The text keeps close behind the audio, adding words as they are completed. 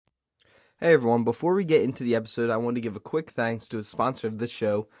Hey everyone, before we get into the episode, I want to give a quick thanks to a sponsor of this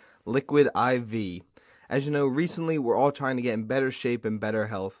show, Liquid IV. As you know, recently we're all trying to get in better shape and better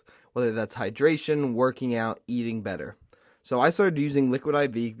health, whether that's hydration, working out, eating better. So I started using Liquid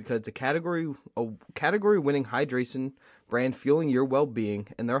IV because it's a category-winning hydration brand fueling your well-being,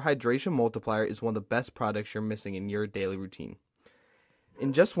 and their hydration multiplier is one of the best products you're missing in your daily routine.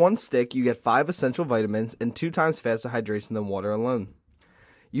 In just one stick, you get 5 essential vitamins and 2 times faster hydration than water alone.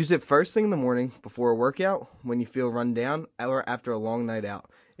 Use it first thing in the morning before a workout, when you feel run down, or after a long night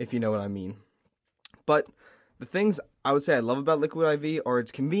out, if you know what I mean. But the things I would say I love about Liquid IV are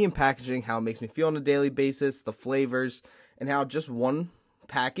its convenient packaging, how it makes me feel on a daily basis, the flavors, and how just one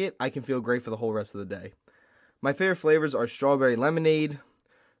packet I can feel great for the whole rest of the day. My favorite flavors are strawberry lemonade,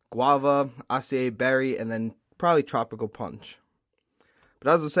 guava, acai berry, and then probably tropical punch.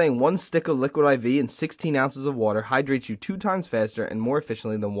 But as I was saying, one stick of Liquid IV and 16 ounces of water hydrates you 2 times faster and more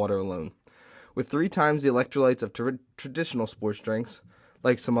efficiently than water alone. With 3 times the electrolytes of traditional sports drinks,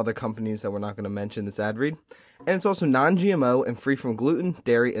 like some other companies that we're not going to mention this ad read, and it's also non-GMO and free from gluten,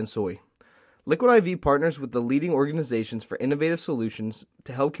 dairy, and soy. Liquid IV partners with the leading organizations for innovative solutions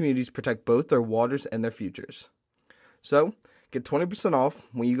to help communities protect both their waters and their futures. So, get 20% off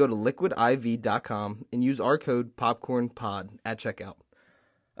when you go to liquidiv.com and use our code POPCORNPOD at checkout.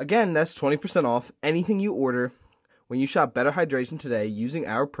 Again, that's 20% off anything you order when you shop Better Hydration today using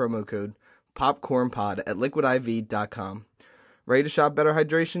our promo code POPCORNPOD at liquidiv.com. Ready to shop Better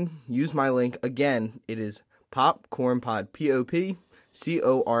Hydration? Use my link. Again, it is POPCORNPOD, POPCORNPOD,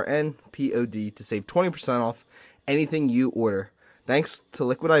 to save 20% off anything you order. Thanks to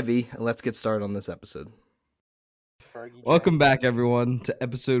Liquid IV, and let's get started on this episode. Welcome back, everyone, to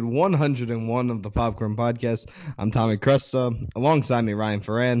episode 101 of the Popcorn Podcast. I'm Tommy Cresta, alongside me, Ryan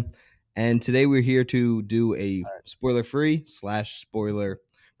Ferran, and today we're here to do a spoiler-free / spoiler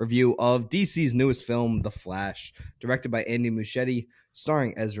review of DC's newest film, The Flash, directed by Andy Muschietti,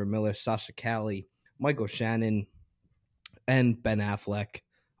 starring Ezra Miller, Sasha Calle, Michael Shannon, and Ben Affleck.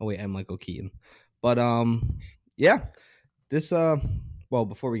 Oh wait, and Michael Keaton. But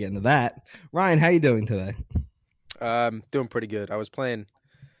before we get into that, Ryan, how you doing today? Doing pretty good. I was playing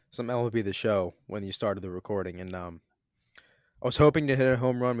some MLB The Show when you started the recording, and I was hoping to hit a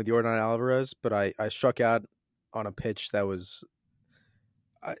home run with Yordan Alvarez, but I struck out on a pitch that was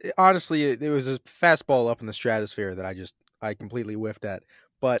honestly, it was a fastball up in the stratosphere that I completely whiffed at.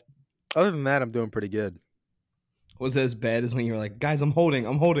 But other than that, I'm doing pretty good. Was it as bad as when you were like, guys, I'm holding?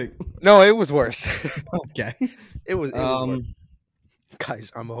 No, it was worse. Okay. It was worse.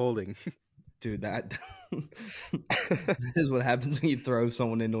 Guys, I'm holding. Dude, that is what happens when you throw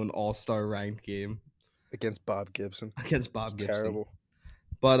someone into an all-star ranked game. Against Bob Gibson. Terrible.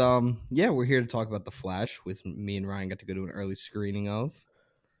 But, we're here to talk about The Flash, which me and Ryan got to go to an early screening of.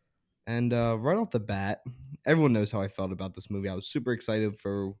 And right off the bat, everyone knows how I felt about this movie. I was super excited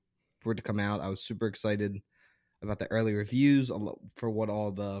for it to come out. I was super excited about the early reviews, for what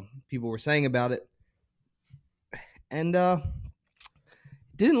all the people were saying about it. And it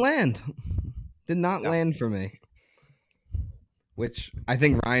didn't land. Did not land for me. Which I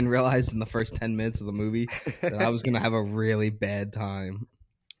think Ryan realized in the first 10 minutes of the movie that I was going to have a really bad time.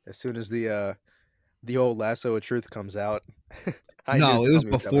 As soon as the old lasso of truth comes out. No, it was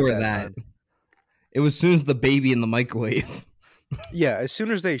before that. It was as soon as the baby in the microwave. Yeah, as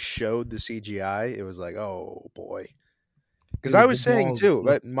soon as they showed the CGI, it was like, oh boy. Because I was saying too,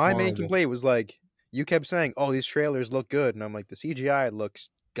 but my main complaint was like, you kept saying, oh, these trailers look good. And I'm like, the CGI looks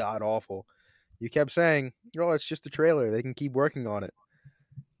god awful. You kept saying, oh, it's just a trailer. They can keep working on it.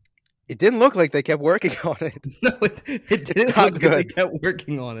 It didn't look like they kept working on it. No, it didn't look good. Like they kept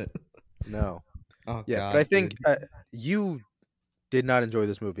working on it. No. Oh, yeah, God, but I think you did not enjoy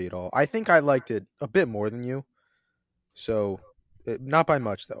this movie at all. I think I liked it a bit more than you. So, not by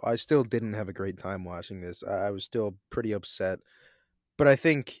much, though. I still didn't have a great time watching this. I was still pretty upset. But I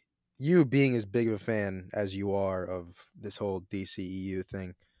think you, being as big of a fan as you are of this whole DCEU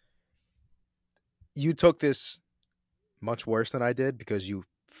thing, you took this much worse than I did because you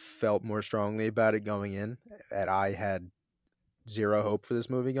felt more strongly about it going in, and I had zero hope for this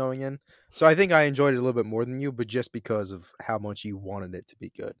movie going in. So I think I enjoyed it a little bit more than you, but just because of how much you wanted it to be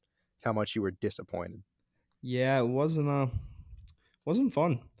good, how much you were disappointed. Yeah, it wasn't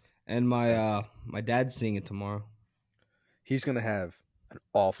fun. And my dad's seeing it tomorrow. He's gonna have an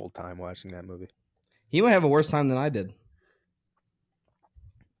awful time watching that movie. He might have a worse time than I did.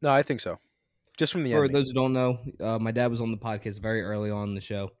 No, I think so. Just from the For ending. those who don't know, my dad was on the podcast very early on in the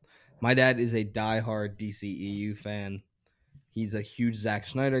show. My dad is a diehard DCEU fan. He's a huge Zack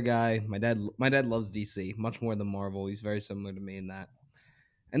Snyder guy. My dad loves DC much more than Marvel. He's very similar to me in that.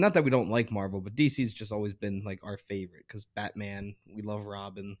 And not that we don't like Marvel, but DC's just always been like our favorite because Batman, we love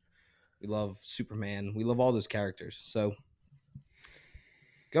Robin, we love Superman, we love all those characters. So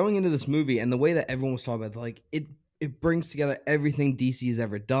going into this movie and the way that everyone was talking about, like it brings together everything DC has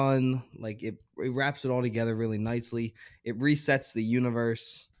ever done. Like it wraps it all together really nicely. It resets the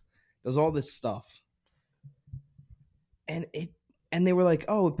universe, does all this stuff, and they were like,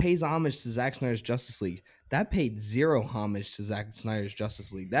 oh, it pays homage to Zack Snyder's Justice League. That paid zero homage to Zack Snyder's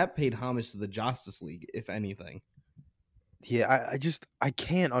Justice League. That paid homage to the Justice League, if anything. Yeah, I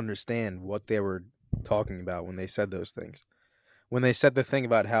can't understand what they were talking about when they said those things. When they said the thing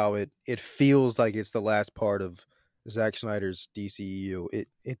about how it feels like it's the last part of Zack Snyder's DCEU,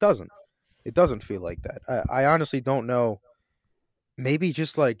 it doesn't. It doesn't feel like that. I honestly don't know. Maybe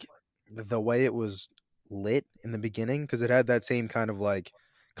just like the way it was lit in the beginning, because it had that same kind of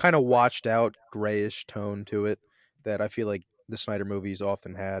washed out grayish tone to it that I feel like the Snyder movies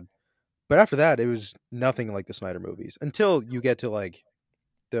often had. But after that, it was nothing like the Snyder movies until you get to like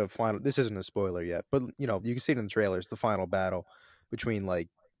the final. This isn't a spoiler yet, but you know you can see it in the trailers. The final battle between like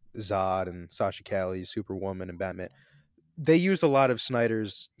Zod and Sasha Callie's Superwoman and Batman. They use a lot of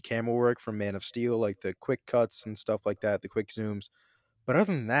Snyder's camera work from Man of Steel, like the quick cuts and stuff like that, the quick zooms. But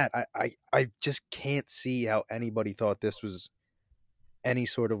other than that, I just can't see how anybody thought this was any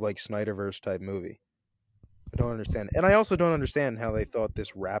sort of like Snyderverse type movie. I don't understand. And I also don't understand how they thought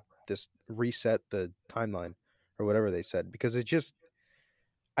this reset the timeline or whatever they said, because it just,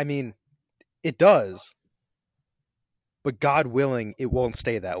 I mean, it does, but God willing, it won't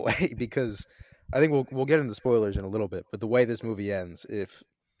stay that way because I think we'll get into spoilers in a little bit, but the way this movie ends, if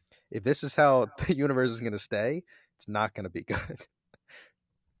this is how the universe is going to stay, it's not going to be good.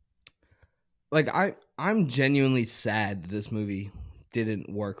 Like I'm genuinely sad that this movie didn't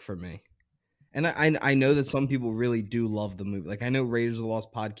work for me. And I know that some people really do love the movie. Like I know Raiders of the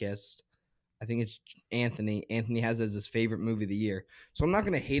Lost podcast, I think it's Anthony. Anthony has it as his favorite movie of the year. So I'm not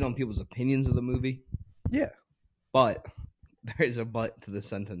going to hate on people's opinions of the movie. Yeah. But there is a but to the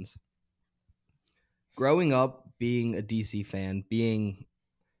sentence. Growing up, being a DC fan,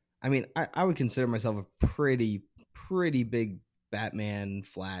 I would consider myself a pretty big Batman,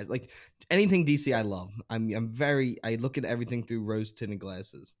 Flash, like anything DC I love. I look at everything through rose tinted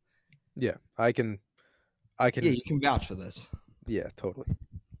glasses. Yeah, I can. Yeah, you can vouch for this. Yeah, totally.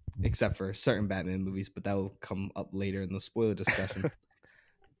 Except for certain Batman movies, but that will come up later in the spoiler discussion.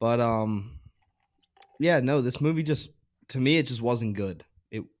 But yeah, no, this movie just, to me, it just wasn't good.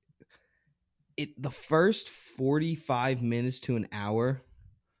 The first 45 minutes to an hour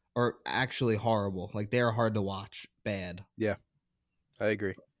are actually horrible. Like they are hard to watch. Bad. Yeah, I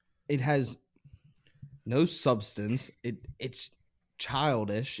agree. It has no substance. It's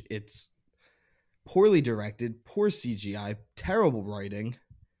childish. It's poorly directed, poor CGI, terrible writing.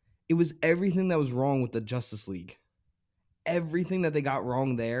 It was everything that was wrong with the Justice League. Everything that they got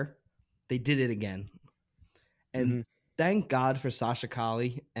wrong there, they did it again. And thank God for Sasha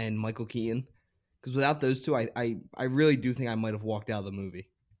Callie and Michael Keaton, because without those two, I really do think I might have walked out of the movie.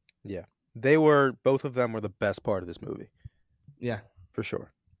 Yeah, both of them were the best part of this movie. Yeah, for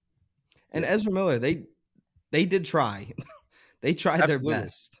sure. And Ezra Miller, they did try. They tried Absolutely. their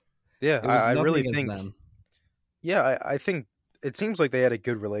best. Yeah, I really think them. Yeah, I think it seems like they had a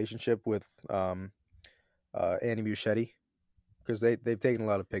good relationship with Andy Muschietti, because they've taken a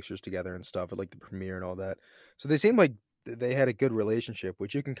lot of pictures together and stuff at like the premiere and all that. So they seem like they had a good relationship,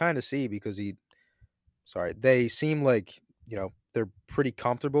 which you can kind of see because they seem like, you know, they're pretty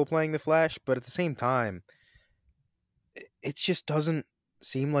comfortable playing the Flash, but at the same time, it just doesn't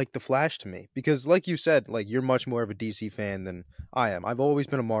seem like the Flash to me, because like you said, like you're much more of a DC fan than I am. I've always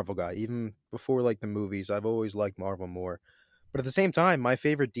been a Marvel guy, even before like the movies. I've always liked Marvel more. But at the same time, my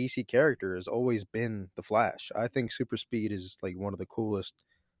favorite DC character has always been the Flash. I think super speed is like one of the coolest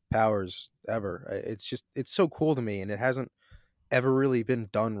powers ever. It's so cool to me, and it hasn't ever really been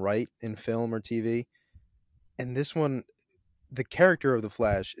done right in film or TV. And this one, the character of the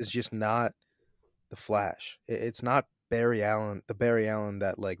Flash is just not the Flash. It's not Barry Allen, the Barry Allen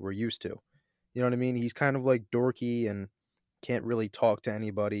that like we're used to. You know what I mean? He's kind of like dorky and can't really talk to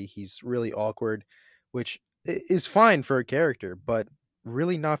anybody. He's really awkward, which is fine for a character, but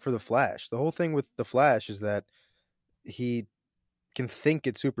really not for the Flash. The whole thing with the Flash is that he can think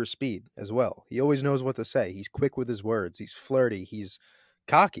at super speed as well. He always knows what to say. He's quick with his words. He's flirty. He's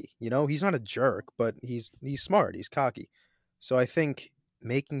cocky. You know, he's not a jerk, but he's smart. He's cocky. So I think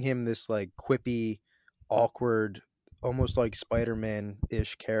making him this like quippy, awkward, almost like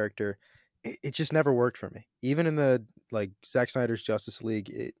Spider-Man-ish character, it just never worked for me. Even in the like Zack Snyder's Justice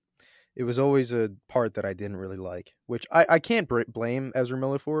League, it was always a part that I didn't really like, which I can't blame Ezra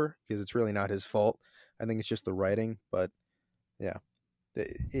Miller for because it's really not his fault. I think it's just the writing, but yeah,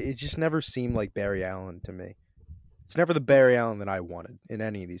 it just never seemed like Barry Allen to me. It's never the Barry Allen that I wanted in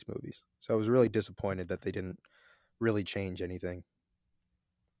any of these movies. So I was really disappointed that they didn't really change anything.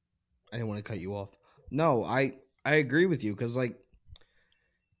 I didn't want to cut you off. No, I agree with you because like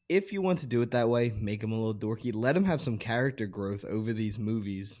if you want to do it that way, make him a little dorky. Let him have some character growth over these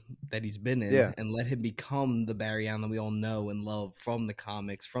movies that he's been in, Yeah. and let him become the Barry Allen that we all know and love from the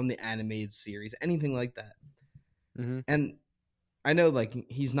comics, from the animated series, anything like that. Mm-hmm. And I know like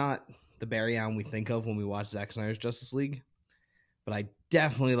he's not the Barry Allen we think of when we watch Zack Snyder's Justice League, but I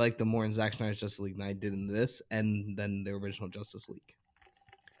definitely like the more in Zack Snyder's Justice League than I did in this and then the original Justice League.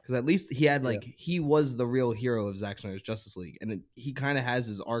 Because at least he had like he was the real hero of Zack Snyder's Justice League, and he kind of has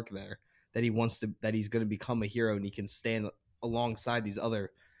his arc there that he wants to that he's going to become a hero and he can stand alongside these other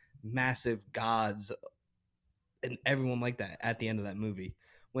massive gods and everyone like that at the end of that movie.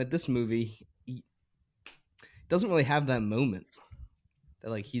 When this movie, he doesn't really have that moment that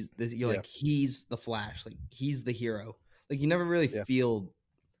like like he's the Flash, like he's the hero. Like you never really feel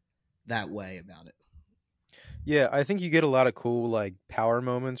that way about it. Yeah, I think you get a lot of cool like power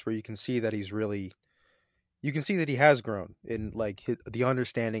moments where you can see that he's really, you can see that he has grown in like the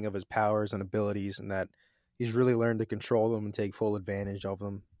understanding of his powers and abilities, and that he's really learned to control them and take full advantage of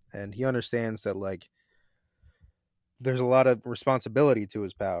them. And he understands that like there's a lot of responsibility to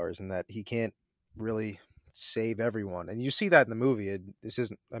his powers, and that he can't really save everyone. And you see that in the movie. This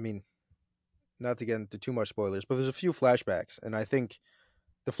isn't, I mean, not to get into too much spoilers, but there's a few flashbacks, and I think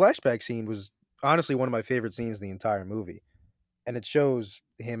the flashback scene was honestly one of my favorite scenes in the entire movie. And it shows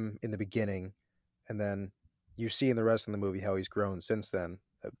him in the beginning, and then you see in the rest of the movie how he's grown since then,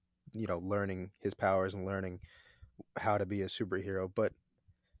 learning his powers and learning how to be a superhero. But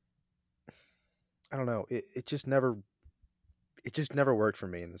I don't know, it just never worked for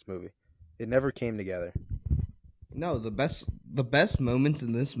me in this movie. It never came together. No, the best moments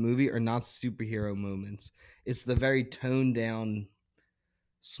in this movie are not superhero moments. It's the very toned down,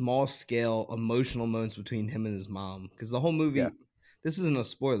 small scale emotional moments between him and his mom. Because the whole movie, this isn't a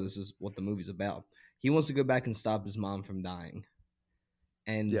spoiler. This is what the movie's about. He wants to go back and stop his mom from dying,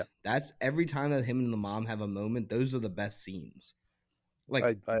 and that's every time that him and the mom have a moment. Those are the best scenes. Like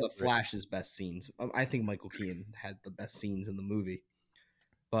I the agree. Flash's best scenes. I think Michael Keaton had the best scenes in the movie,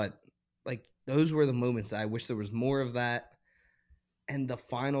 but like those were the moments that I wish there was more of that. And the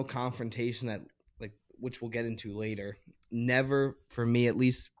final confrontation that, like, which we'll get into later, never, for me at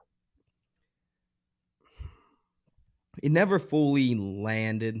least, it never fully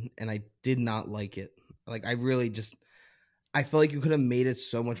landed, and I did not like it. Like, I really just, I feel like you could have made it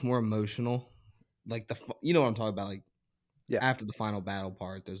so much more emotional. Like, you know what I'm talking about? Like, after the final battle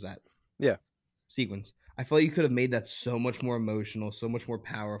part, there's that sequence. I feel like you could have made that so much more emotional, so much more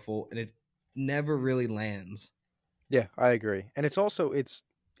powerful, and it never really lands. Yeah, I agree. And it's also, it's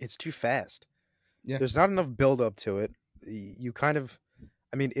too fast. Yeah. There's not enough build up to it. You kind of,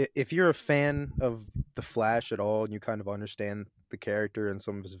 I mean, if you're a fan of The Flash at all and you kind of understand the character and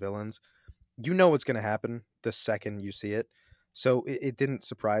some of his villains, you know what's going to happen the second you see it. So it didn't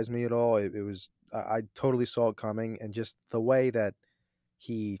surprise me at all. It was, I totally saw it coming, and just the way that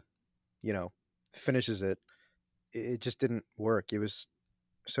he, finishes it, it just didn't work. It was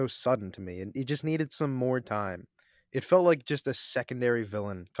so sudden to me, and he just needed some more time. It felt like just a secondary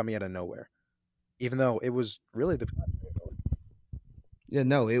villain coming out of nowhere, even though it was really the. Yeah,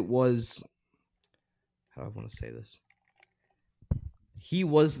 no, it was. How do I want to say this? He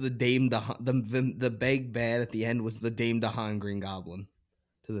was the Dame DeHaan. The big bad at the end was the Dame DeHaan Green Goblin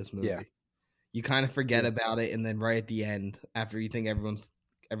to this movie. Yeah. You kind of forget about it, and then right at the end, after you think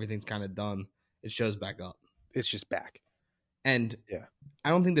everything's kind of done, it shows back up. It's just back. And I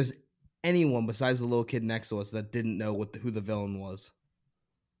don't think there's anyone besides the little kid next to us that didn't know who the villain was.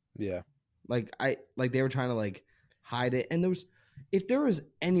 Yeah. Like they were trying to like hide it, and if there was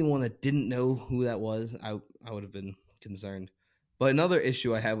anyone that didn't know who that was, I would have been concerned. But another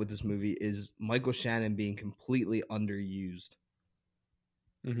issue I have with this movie is Michael Shannon being completely underused.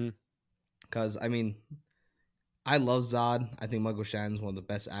 Mm-hmm. Because, I mean, I love Zod. I think Michael Shannon's one of the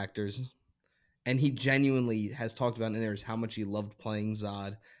best actors. And he genuinely has talked about in interviews how much he loved playing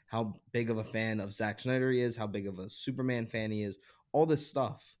Zod, how big of a fan of Zack Snyder he is, how big of a Superman fan he is, all this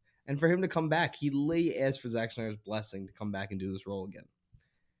stuff. And for him to come back, he literally asked for Zack Snyder's blessing to come back and do this role again.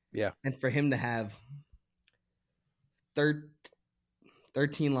 Yeah. And for him to have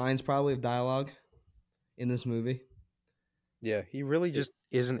 13 lines probably of dialogue in this movie. Yeah, he really just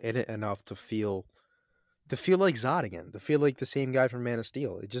isn't in it enough to feel to feel like Zod again, to feel like the same guy from Man of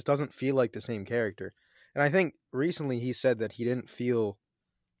Steel. It just doesn't feel like the same character. And I think recently he said that he didn't feel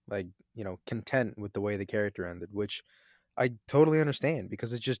like, content with the way the character ended, which I totally understand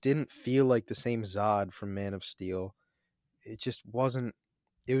because it just didn't feel like the same Zod from Man of Steel. It just wasn't,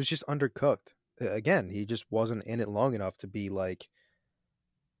 it was just undercooked. Again, he just wasn't in it long enough to be like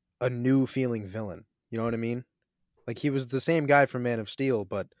a new feeling villain. You know what I mean? Like he was the same guy from Man of Steel,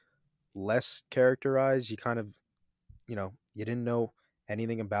 but less characterized. You kind of, you didn't know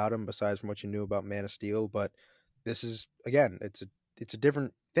anything about him besides from what you knew about Man of Steel. But this is again, it's a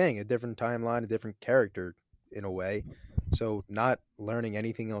different thing, a different timeline, a different character in a way. So not learning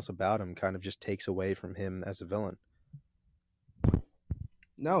anything else about him kind of just takes away from him as a villain.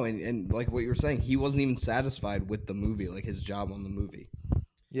 No, and like what you were saying, he wasn't even satisfied with the movie, like his job on the movie.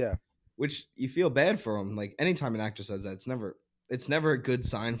 Yeah. Which you feel bad for him. Like anytime an actor says that, it's never a good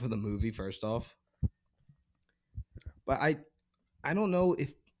sign for the movie, first off. But I don't know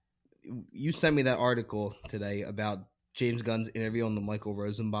if you sent me that article today about James Gunn's interview on the Michael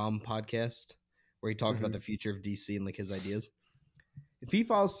Rosenbaum podcast, where he talked about the future of DC and like his ideas. If he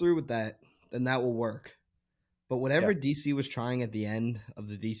follows through with that, then that will work. But whatever DC was trying at the end of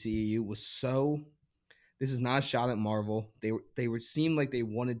the DCEU was so. This is not a shot at Marvel. They seemed like they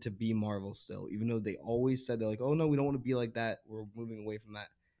wanted to be Marvel still, even though they always said they're like, oh no, we don't want to be like that. We're moving away from that.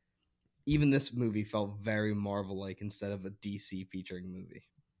 Even this movie felt very Marvel-like instead of a DC featuring movie.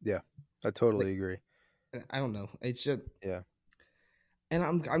 Yeah, I totally agree. I don't know. It's just yeah, and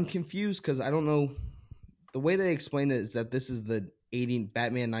I'm confused because I don't know. The way they explained it is that this is the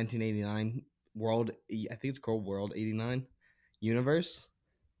Batman 1989 world. I think it's called World 89 universe.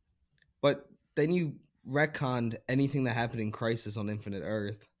 But then you retconned anything that happened in Crisis on Infinite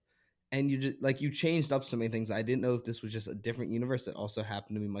Earth, and you changed up so many things. I didn't know if this was just a different universe that also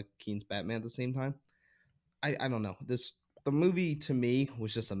happened to be Michael Keaton's Batman at the same time. I don't know. The movie to me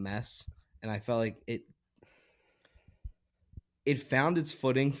was just a mess, and I felt like it found its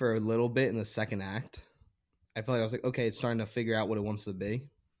footing for a little bit in the second act. I felt like I was like, okay, it's starting to figure out what it wants to be.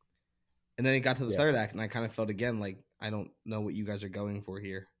 And then it got to the third act, and I kind of felt again like I don't know what you guys are going for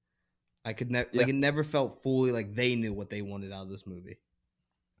here. I could never like it never felt fully like they knew what they wanted out of this movie.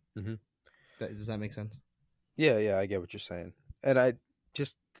 Mm-hmm. Does that make sense? Yeah, I get what you're saying. And I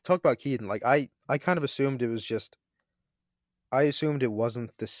just to talk about Keaton, like I kind of assumed it was just. I assumed it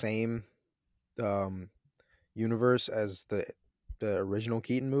wasn't the same universe as the original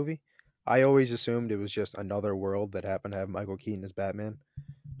Keaton movie. I always assumed it was just another world that happened to have Michael Keaton as Batman.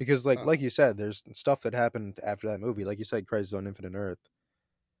 Because like you said, there's stuff that happened after that movie. Like you said, Crisis on Infinite Earth.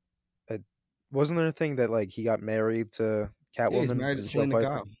 Wasn't there a thing that like he got married to Catwoman? Yeah, he's married to Selena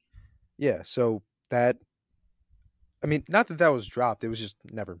Kyle. Yeah, so that. I mean, not that was dropped. It was just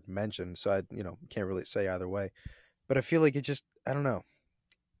never mentioned. So I, can't really say either way. But I feel like it just, I don't know.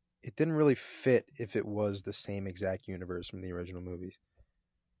 It didn't really fit if it was the same exact universe from the original movies.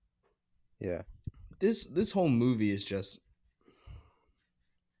 Yeah. This whole movie is just.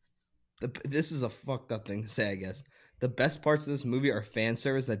 This is a fucked up thing to say, I guess. The best parts of this movie are fan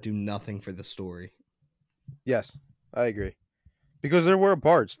service that do nothing for the story. Yes, I agree. Because there were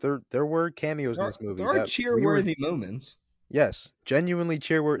parts, there were cameos in this movie. There are cheer-worthy moments. Yes, genuinely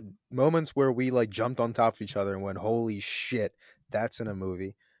cheer-worthy moments where we like jumped on top of each other and went, "Holy shit, that's in a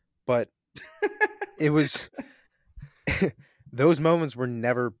movie." But it was those moments were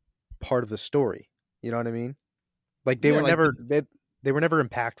never part of the story. You know what I mean? Like they were never they were never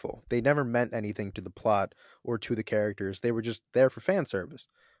impactful. They never meant anything to the plot or to the characters. They were just there for fan service,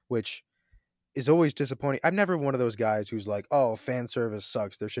 which is always disappointing. I'm never one of those guys who's like, oh, fan service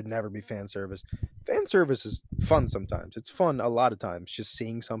sucks. There should never be fan service. Fan service is fun sometimes. It's fun a lot of times. Just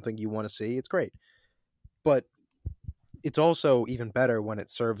seeing something you want to see. It's great. But it's also even better when it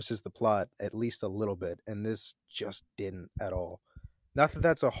services the plot at least a little bit. And this just didn't at all. Not that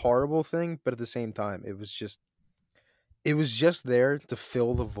that's a horrible thing, but at the same time, it was just there to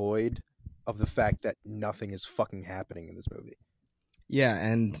fill the void of the fact that nothing is fucking happening in this movie. Yeah,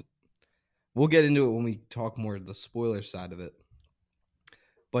 and we'll get into it when we talk more the spoiler side of it.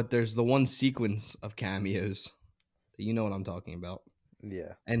 But there's the one sequence of cameos that you know what I'm talking about.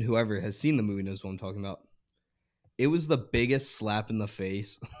 Yeah. And whoever has seen the movie knows what I'm talking about. It was the biggest slap in the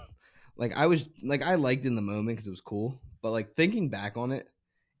face. I liked it in the moment because it was cool. But like thinking back on it,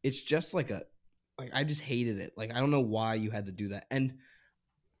 it's just I just hated it. Like, I don't know why you had to do that. And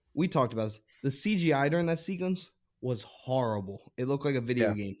we talked about this. The CGI during that sequence was horrible. It looked like a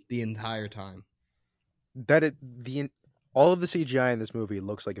video game the entire time. All of the CGI in this movie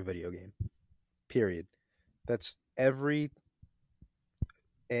looks like a video game. Period. That's every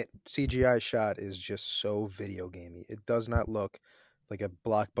CGI shot is just so video gamey. It does not look like a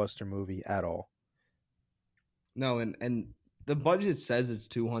blockbuster movie at all. No, and the budget says it's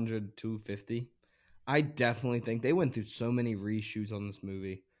 200, 250. I definitely think they went through so many reshoots on this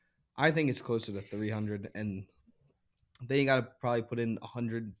movie. I think it's closer to 300, and they got to probably put in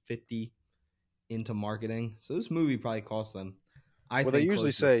 150 into marketing. So this movie probably cost them. I Well, think they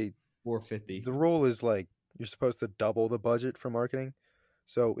usually closer to say 450. the rule is like you're supposed to double the budget for marketing.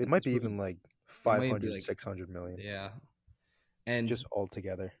 So it might This be movie- even like might be 500, like- 600 million Yeah, and just all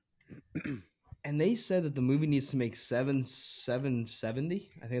together. and they said that the movie needs to make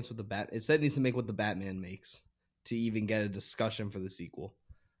 770. I think that's what it said it needs to make what the Batman makes to even get a discussion for the sequel.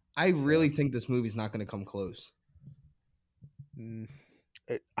 I really think this movie's not going to come close.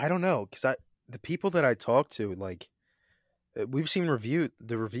 I don't know, because the people that I talk to, like, we've seen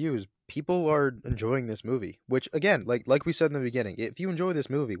the reviews. People are enjoying this movie, which again, like we said in the beginning, if you enjoy this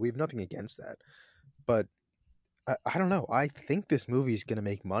movie, we have nothing against that. But I don't know. I think this movie is going to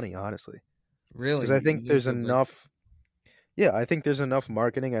make money, honestly, Really, because I think there's feel like- enough. Yeah, I think there's enough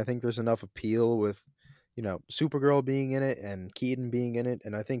marketing. I think there's enough appeal with, Supergirl being in it and Keaton being in it,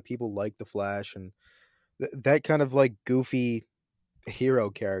 and I think people like the Flash and that kind of like goofy hero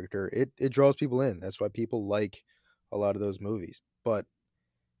character. It draws people in. That's why people like a lot of those movies. But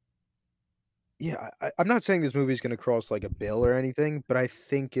yeah, I'm not saying this movie's going to cross like a bill or anything, but I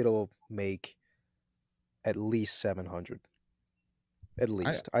think it'll make at least 700. At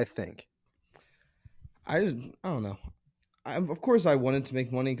least, I think. I don't know. Of course, I want it to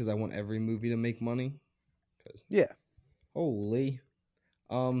make money because I want every movie to make money. Yeah. Holy.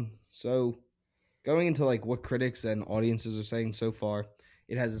 So going into like what critics and audiences are saying so far,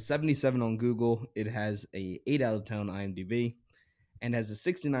 it has a 77 on Google. It has a 8 out of 10 on IMDb, and has a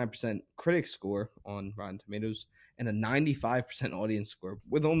 69% critic score on Rotten Tomatoes and a 95% audience score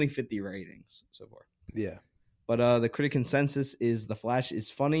with only 50 ratings so far. Yeah. But the critic consensus is The Flash is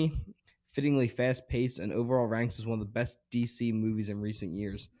funny, fittingly fast-paced, and overall ranks as one of the best DC movies in recent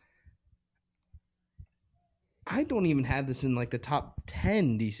years. I don't even have this in like the top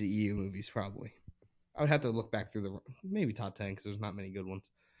 10 DCEU movies, probably. I would have to look back through maybe top 10 because there's not many good ones.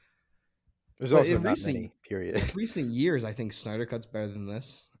 There's But also in not recent- many, period. In recent years, I think Snyder Cut's better than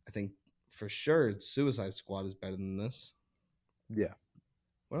this. I think for sure Suicide Squad is better than this. Yeah.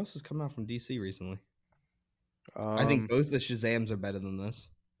 What else has come out from DC recently? I think both the Shazams are better than this.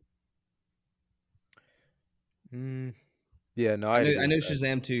 Yeah, no, I agree know with that.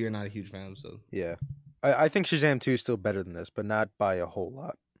 Shazam 2 you're not a huge fan of, so. Yeah. I think Shazam 2 is still better than this, but not by a whole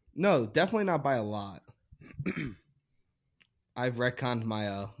lot. No, definitely not by a lot. I've retconned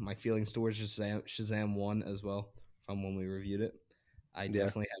my feelings towards Shazam 1 as well from when we reviewed it. I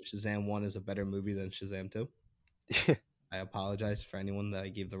definitely have Shazam 1 as a better movie than Shazam 2. I apologize for anyone that I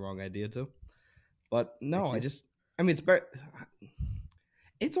gave the wrong idea to. But no, it's better.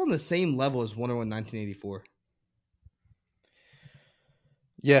 It's on the same level as Wonder Woman 1984.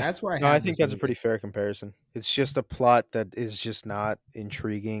 Yeah. That's where No, I have think this that's a movie. pretty fair comparison. It's just a plot that is just not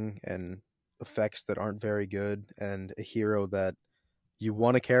intriguing and effects that aren't very good and a hero that you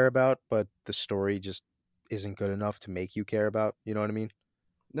want to care about, but the story just isn't good enough to make you care about. You know what I mean?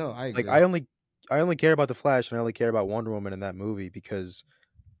 No, I agree. Like I only care about the Flash and I only care about Wonder Woman in that movie because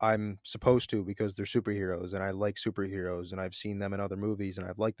I'm supposed to, because they're superheroes and I like superheroes and I've seen them in other movies and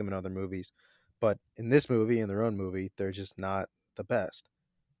I've liked them in other movies. But in this movie, in their own movie, they're just not the best.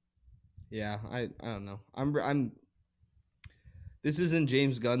 Yeah, I don't know. I'm. This isn't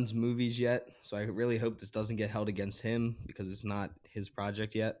James Gunn's movies yet, so I really hope this doesn't get held against him because it's not his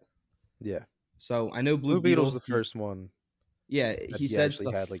project yet. Yeah. So I know Blue Beetle's the first one. Yeah, that he he said it's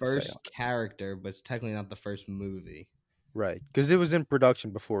actually the had, like, a say first on. character, but it's technically not the first movie. Right. Because it was in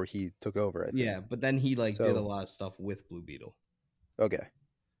production before he took over, I think. Yeah, but then he did a So- lot of stuff with Blue Beetle. Okay.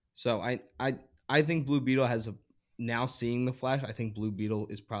 So I think Blue Beetle has now seeing the Flash. I think Blue Beetle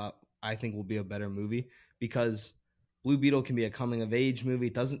I think will be a better movie because Blue Beetle can be a coming of age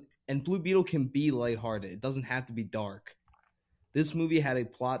movie. And Blue Beetle can be lighthearted. It doesn't have to be dark. This movie had a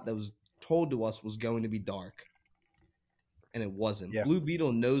plot that was told to us was going to be dark, and it wasn't. Yeah. Blue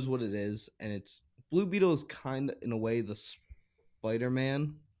Beetle knows what it is, and Blue Beetle is kind of in a way the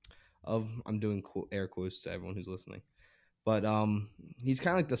Spider-Man of, I'm doing air quotes to everyone who's listening, but he's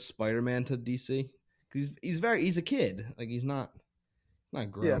kind of like the Spider-Man to DC. He's a kid, like he's not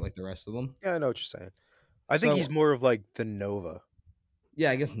grown Yeah. like the rest of them. Yeah, I know what you're saying. I think So- he's more of like the Nova.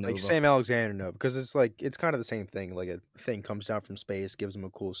 Yeah, I guess Nova. Like Sam Alexander Nova. Because it's kind of the same thing. Like a thing comes down from space, gives him a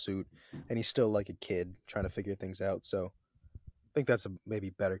cool suit, and he's still like a kid trying to figure things out. So I think that's a maybe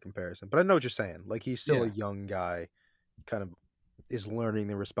better comparison. But I know what you're saying. Like he's still a Yeah. young guy, kind of is learning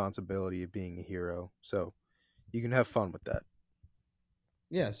the responsibility of being a hero. So you can have fun with that.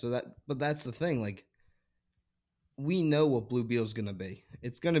 Yeah, but that's the thing. Like, we know what Blue Beetle's gonna be.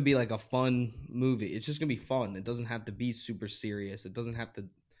 It's gonna be like a fun movie. It's just gonna be fun. It doesn't have to be super serious. It doesn't have to.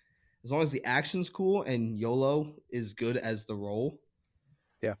 As long as the action's cool and YOLO is good as the role.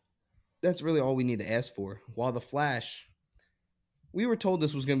 Yeah, that's really all we need to ask for. While The Flash, we were told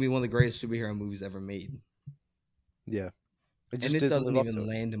this was gonna be one of the greatest superhero movies ever made. Yeah, it doesn't even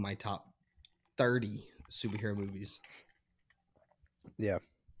land in my top 30 superhero movies. Yeah.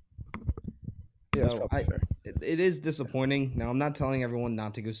 So it is disappointing. Now, I'm not telling everyone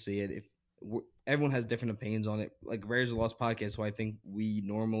not to go see it. If everyone has different opinions on it, like Raiders of the Lost podcast, so I think we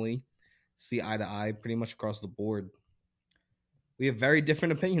normally see eye to eye pretty much across the board. We have very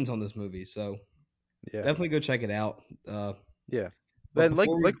different opinions on this movie, so definitely go check it out. Yeah, but like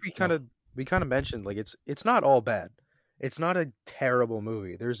we kind of mentioned, like it's not all bad. It's not a terrible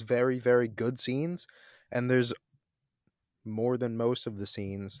movie. There's very, very good scenes, and there's more than most of the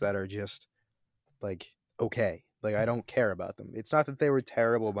scenes that are just like okay. Like I don't care about them. It's not that they were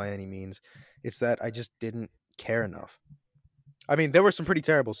terrible by any means. It's that I just didn't care enough. I mean, there were some pretty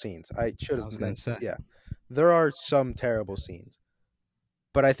terrible scenes. I should have mentioned. Yeah, there are some terrible scenes,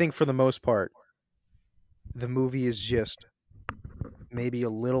 but I think for the most part, the movie is just maybe a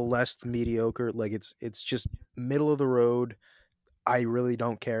little less mediocre. Like it's just middle of the road. I really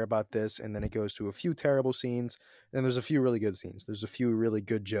don't care about this, and then it goes to a few terrible scenes. Then there's a few really good scenes. There's a few really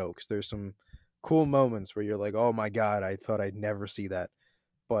good jokes. There's some cool moments where you're like, "Oh my god, I thought I'd never see that."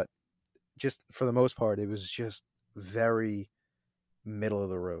 But just for the most part, it was just very middle of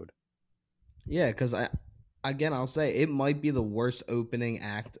the road. Yeah, because I'll say it might be the worst opening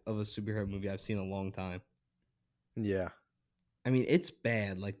act of a superhero movie I've seen in a long time. Yeah. I mean, it's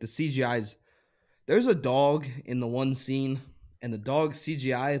bad. Like the CGI's, there's a dog in the one scene, and the dog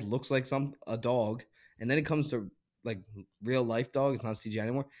CGI looks like a dog, and then it comes to like real life dog. It's not CGI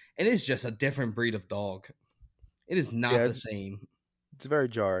anymore, and it's just a different breed of dog. It is not the same. It's very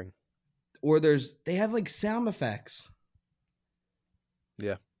jarring. Or they have like sound effects.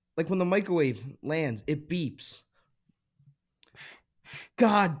 Yeah. Like when the microwave lands, it beeps.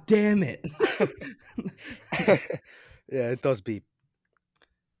 God damn it. Yeah, it does beep.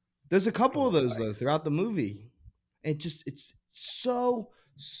 There's a couple of those though throughout the movie. It's so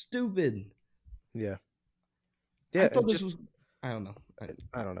stupid. Yeah. Yeah. I thought this was. I don't know.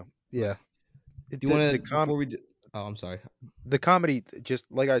 I don't know. Yeah. Do you want to before we? Oh, I'm sorry. The comedy, just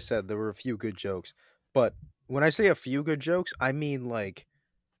like I said, there were a few good jokes, but when I say a few good jokes, I mean like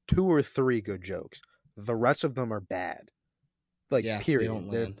 2 or 3 good jokes. The rest of them are bad. Like period,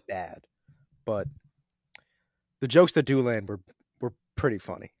 they're bad. But the jokes that do land were pretty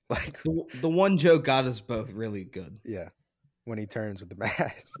funny. Like the one joke got us both really good. Yeah, when he turns with the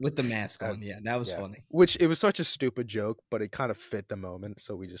mask. With the mask on, yeah, that was funny. Which it was such a stupid joke, but it kind of fit the moment,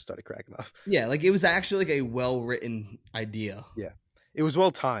 so we just started cracking up. Yeah, like it was actually like a well written idea. Yeah, it was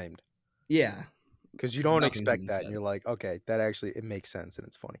well timed. Yeah, because you don't expect that, and you're like, okay, that actually it makes sense and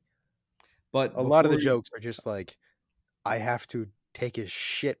it's funny. But a lot of the jokes are just like, I have to take his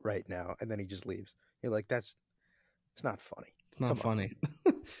shit right now, and then he just leaves. You're like, it's not funny. It's not funny.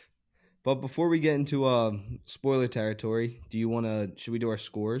 But before we get into spoiler territory, should we do our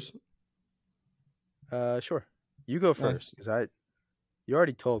scores? Sure. You go first, because you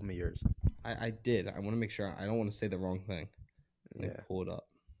already told me yours. I did. I want to make sure. I don't want to say the wrong thing. Let me pull it up.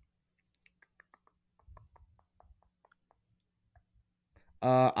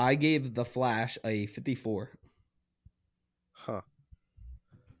 I gave The Flash a 54. Huh.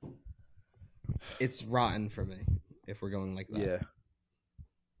 It's rotten for me if we're going like that. Yeah.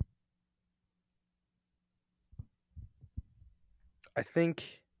 I think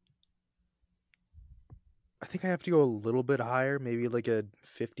I have to go a little bit higher, maybe like a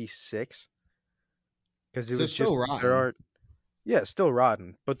 56. Because it was still just rotten. Still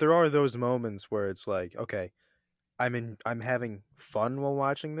rotten. But there are those moments where it's like, okay, I'm having fun while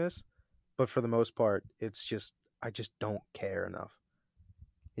watching this, but for the most part, it's just I just don't care enough.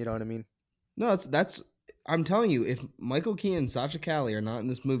 You know what I mean? No, that's I'm telling you, if Michael Keaton and Sasha Calle are not in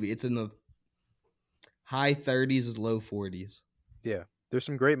this movie, it's in the high 30s, low 40s. Yeah, there's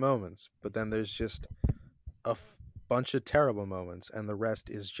some great moments, but then there's just a bunch of terrible moments, and the rest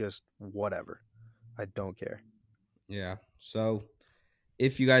is just whatever. I don't care. Yeah, so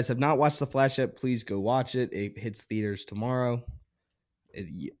if you guys have not watched The Flash yet, please go watch it. It hits theaters tomorrow.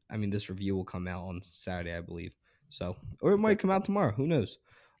 This review will come out on Saturday, I believe. So, or it might come out tomorrow. Who knows?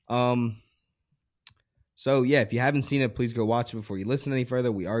 So yeah, if you haven't seen it, please go watch it before you listen any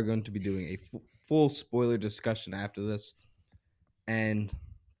further. We are going to be doing a full spoiler discussion after this. And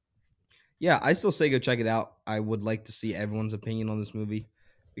yeah, I still say go check it out. I would like to see everyone's opinion on this movie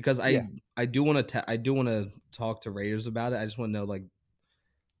because Yeah. I do want to talk to Raiders about it. I just want to know like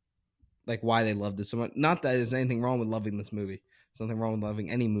why they loved it so much. Not that there's anything wrong with loving this movie. There's nothing wrong with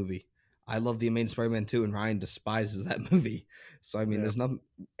loving any movie. I love The Amazing Spider-Man 2, and Ryan despises that movie. So I mean, Yeah. there's nothing.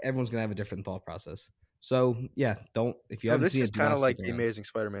 Everyone's gonna have a different thought process. So yeah, don't if you haven't This seen is it, do kind not of like stick The around. Amazing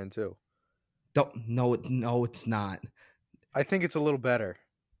Spider-Man 2. Don't no, it's not. I think it's a little better.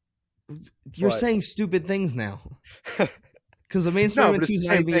 You're But- saying stupid things now. Because The Amazing No, Spider-Man but it's 2 the is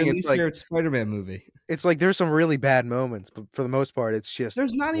not same even thing. your It's least like- favorite Spider-Man movie. It's like there's some really bad moments, but for the most part, it's just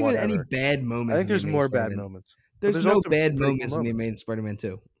There's not even any whatever. bad moments. I think in The there's Amazing more bad Spider-Man. moments. There's there's no also bad pretty cool moments in The moments. Amazing Spider-Man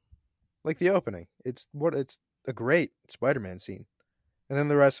 2. Like the opening. It's a great Spider-Man scene. And then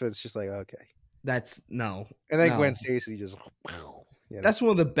the rest of it's just like, okay. That's no. And then No. Gwen Stacy just That's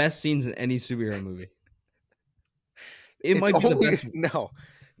one of the best scenes in any superhero movie. It It's might be the only- best. No.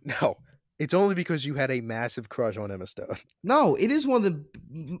 It's only because you had a massive crush on Emma Stone. No, it is one of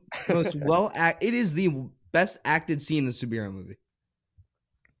the most it is the best acted scene in a superhero movie.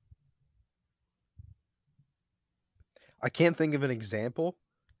 I can't think of an example,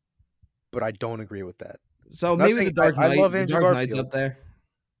 but I don't agree with that. So Not maybe saying- The Dark I Knight. love The Andrew Dark Knight's Garfield. up there.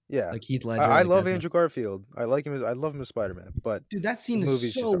 Yeah. Like Heath Ledger. I like love that's Andrew Garfield. I like him. I love him as Spider-Man. But Dude, that scene The is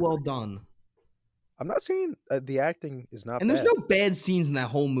movie's so just well alright. done. I'm not saying the acting is not And bad. there's no bad scenes in that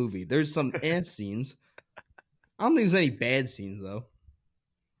whole movie. There's some ant scenes. I don't think there's any bad scenes though.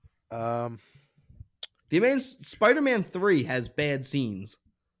 The Amazing Spider-Man 3 has bad scenes.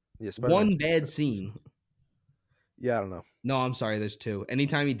 Yeah, Spider-Man. One bad scene. Yeah, I don't know. No, I'm sorry. There's two.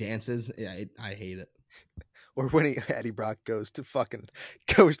 Anytime he dances, yeah, I hate it. Or when Eddie Brock goes to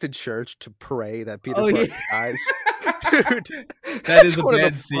church to pray that Peter Oh, Parker yeah. dies. Dude, That that's is a one of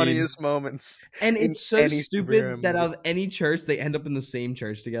bad the scene. funniest moments. And in it's so any superhero stupid that movie. out of any church, they end up in the same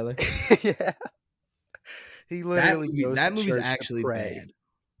church together. Yeah. He literally goes That to movie's church to actually pray. bad.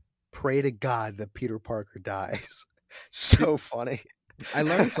 Pray to God that Peter Parker dies. So funny. I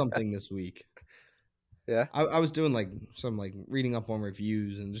learned something this week. Yeah. I was doing some reading up on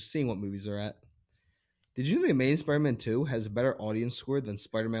reviews and just seeing what movies are at. Did you know The Amazing Spider-Man 2 has a better audience score than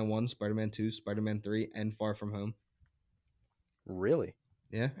Spider-Man 1, Spider-Man 2, Spider-Man 3, and Far From Home? Really?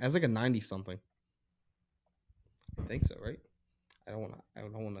 Yeah, it has like a 90 something. I think so, right? I don't want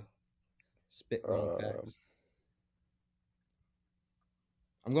to spit wrong facts.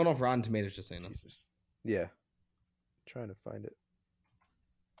 I'm going off Rotten Tomatoes, just saying that. Jesus. Yeah. Trying to find it.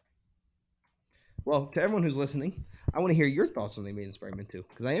 Well, to everyone who's listening, I want to hear your thoughts on The Amazing Spider-Man 2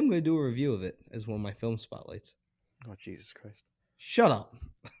 because I am going to do a review of it as one of my film spotlights. Oh, Jesus Christ. Shut up.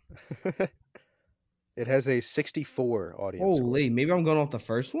 It has a 64 audience score. Holy, maybe I'm going off the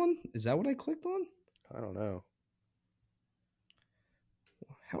first one? Is that what I clicked on? I don't know.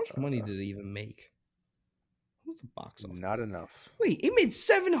 How much money did it even make? What was the box office? Not enough. Wait, it made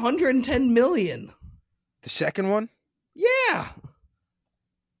 $710 million. The second one? Yeah.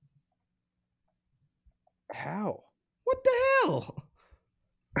 How? What the hell?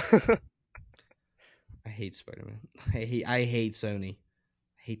 I hate Spider-Man. I hate Sony.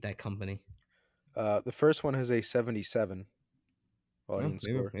 I hate that company. The first one has a 77 audience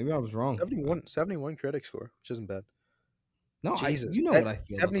score. Maybe I was wrong. 71 critic score, which isn't bad. No, Jesus. you know That what I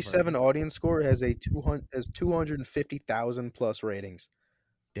feel. about the 77 first audience score has 250,000 plus ratings.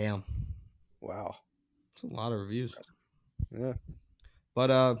 one. Damn. Wow. It's a lot of reviews. Yeah.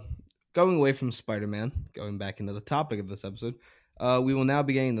 But going away from Spider-Man, going back into the topic of this episode, we will now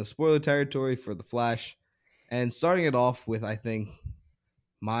be getting into spoiler territory for The Flash. And starting it off with, I think,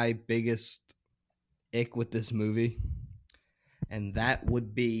 my biggest ick with this movie. And that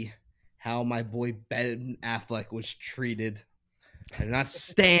would be how my boy Ben Affleck was treated. I do not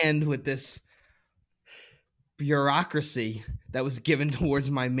stand with this bureaucracy that was given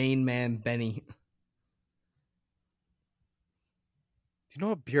towards my main man, Benny. Do you know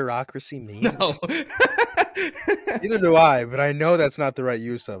what bureaucracy means? No. Neither do I, but I know that's not the right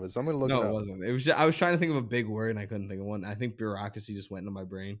use of it. So I'm going to look No, it it up. wasn't. It was I was trying to think of a big word and I couldn't think of one. I think bureaucracy just went into my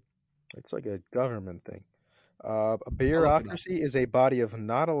brain. It's like a government thing. A bureaucracy is a body of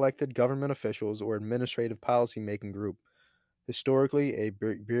not elected government officials or administrative policy-making group. Historically, a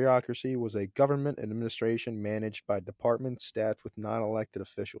bureaucracy was a government administration managed by departments staffed with non-elected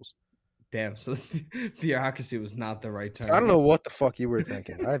officials. Damn, so bureaucracy was not the right term. I don't know what the fuck you were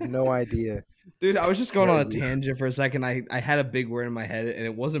thinking. I have no idea. Dude, I was just going Yeah, on a you- tangent for a second. I had a big word in my head and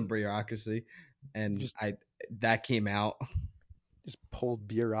it wasn't bureaucracy. And that came out. Just pulled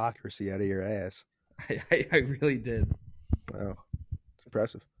bureaucracy out of your ass. I really did. Wow. It's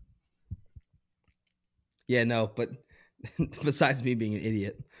impressive. Yeah, no, but besides me being an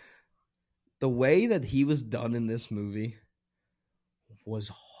idiot, the way that he was done in this movie was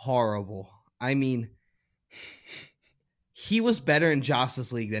horrible. I mean, he was better in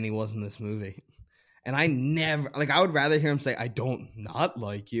Justice League than he was in this movie. And I would rather hear him say, I don't not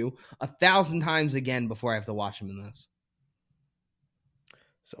like you 1,000 times again before I have to watch him in this.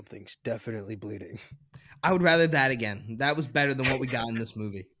 Something's definitely bleeding. I would rather that again. That was better than what we got in this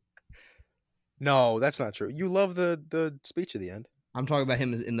movie. No, that's not true. You love the speech at the end. I'm talking about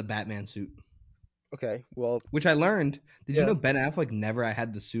him in the Batman suit. Okay, well, Which I learned. Did Yeah. you know Ben Affleck never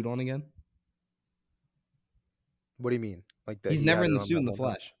had the suit on again? what do you mean? Like that? He's he never had in it the on suit that in the one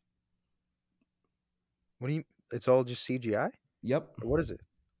time? flesh. What do you? It's all just CGI? Yep. Or what is it?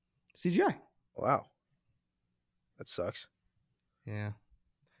 CGI. Wow, that sucks. Yeah.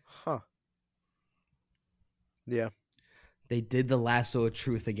 Huh? Yeah. They did the lasso of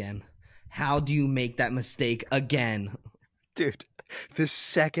truth again. How do you make that mistake again? Dude, the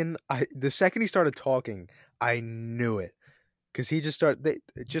second he started talking, I knew it, because he just started.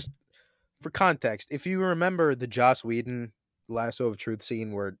 Just for context, if you remember the Joss Whedon lasso of truth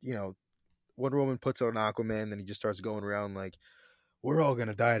scene where Wonder Woman puts on Aquaman, and he just starts going around like, "We're all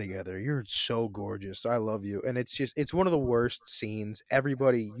gonna die together. You're so gorgeous. I love you." And it's one of the worst scenes.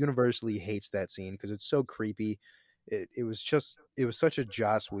 Everybody universally hates that scene because it's so creepy. It was such a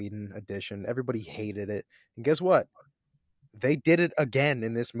Joss Whedon addition. Everybody hated it, and guess what? They did it again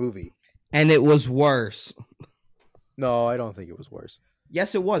in this movie. And it was worse. No, I don't think it was worse.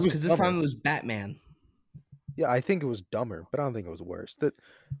 Yes, it was, It was because this time dumber. it was Batman. Yeah, I think it was dumber, but I don't think it was worse. The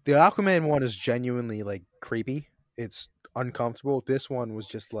Aquaman one is genuinely like creepy. It's uncomfortable. This one was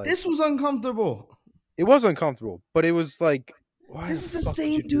just like This was uncomfortable. it was uncomfortable, but it was like why This is the fuck would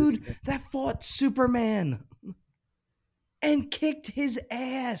same you do dude this? that fought Superman and kicked his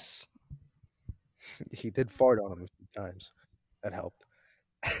ass. He did fart on him a few times. That helped.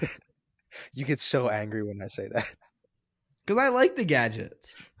 You get so angry when I say that. Because I like the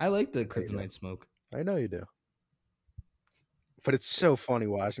gadgets. I like the you do. kryptonite smoke. I know you do. But it's so funny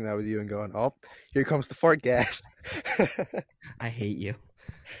watching that with you and going, "Oh, here comes the fart gas." I hate you.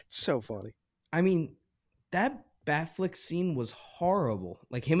 It's so funny. I mean, that Batflick scene was horrible.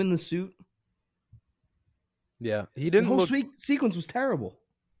 Like him in the suit. Yeah, he The didn't whole look. sequence was terrible.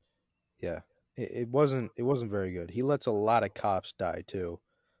 Yeah, it wasn't very good. He lets a lot of cops die too,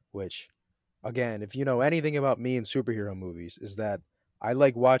 which, again, if you know anything about me and superhero movies, is that I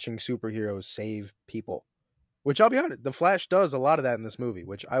like watching superheroes save people. Which I'll be honest, the Flash does a lot of that in this movie,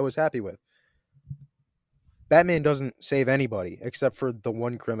 which I was happy with. Batman doesn't save anybody except for the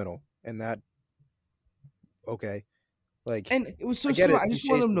one criminal, and that okay, like And it was so I get stupid. it. I he just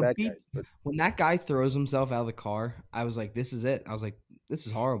wanted chased him the to bad beat. guys, but When that guy throws himself out of the car, I was like, this is it. I was like, this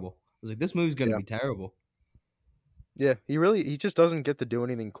is horrible. I was like, this movie's going to Yeah. be terrible. yeah, he just doesn't get to do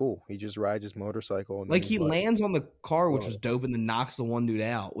anything cool. He just rides his motorcycle and then Like, he's he lands on the car, which Well- was dope, and then knocks the one dude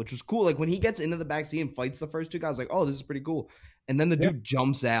out, which was cool. Like, when he gets into the backseat and fights the first two guys, I was like, oh, this is pretty cool. And then the Yeah. dude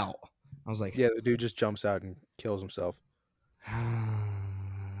jumps out. I was like, yeah, the dude just jumps out and kills himself.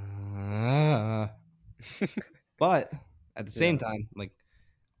 But at the same time, like,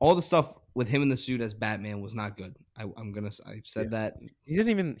 all the stuff with him in the suit as Batman was not good. I've said that. He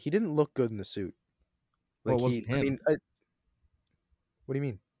didn't look good in the suit. Well, it wasn't him. What do you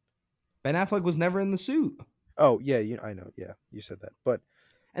mean? Ben Affleck was never in the suit. Oh yeah, I know. Yeah, you said that, but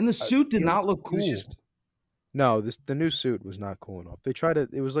And the suit did it not was- look it was cool. just- no, the new suit was not cool enough. They tried to.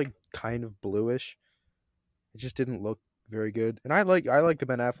 It was like kind of bluish. It just didn't look very good. And I like the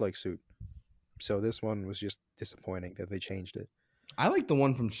Ben Affleck suit. So this one was just disappointing that they changed it. I like the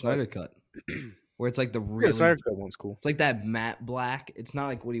one from Schneider Cut, where it's like the Yeah, really, the Snyder Cut one's cool. it's like that matte black. It's not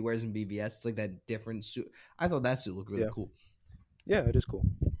like what he wears in BVS. It's like that different suit. I thought that suit looked really Yeah. cool. Yeah, it is cool.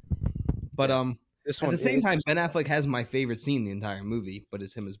 But This at one the same it's time, just- Ben Affleck has my favorite scene in the entire movie, but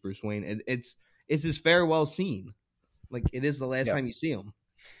it's him as Bruce Wayne. It's his farewell scene. Like, it is the last Yeah. time you see him,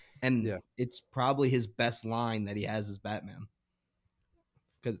 and Yeah. it's probably his best line that he has as Batman.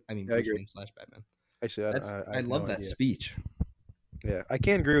 Because I Bruce agree. Wayne / Batman. actually, I have love no that idea. speech. Yeah, I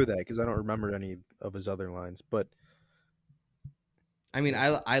can't agree with that because I don't remember any of his other lines. But I mean,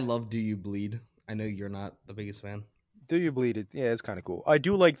 I love "Do You Bleed." I know you're not the biggest fan. Do You Bleed? It, yeah, it's kind of cool. I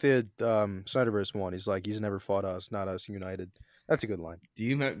do like the Snyderverse one. He's like, he's never fought us, not us united. That's a good line. Do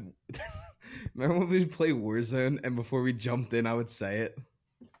you remember when we played Warzone and before we jumped in, I would say it?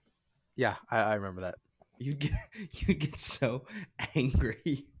 Yeah, I remember that. You'd get so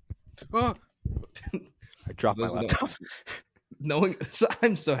angry. Oh. I dropped my Those are the- laptop. So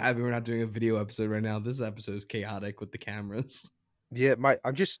I'm so happy we're not doing a video episode right now. This episode is chaotic with the cameras. Yeah,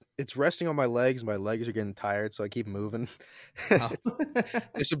 it's resting on my legs. My legs are getting tired, so I keep moving. Oh.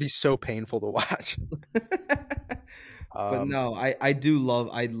 This would be so painful to watch. But no,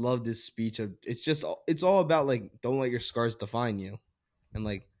 I love this speech of it's all about like don't let your scars define you. And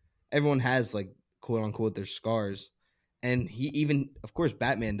like everyone has like quote unquote their scars. And he even of course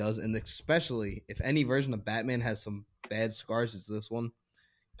Batman does, and especially if any version of Batman has some bad scars, it's this one.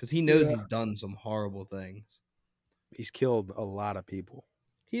 Because he knows Yeah. he's done some horrible things. He's killed a lot of people.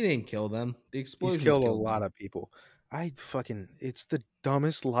 He didn't kill them. The He's explosions killed a killed lot them. of people. It's the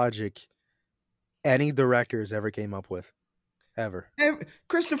dumbest logic any directors ever came up with, ever.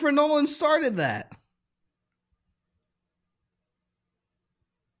 Christopher Nolan started that.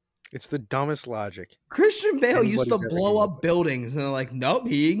 It's the dumbest logic. Christian Bale used to Anybody's ever blow came up up with. buildings, and they're like, nope,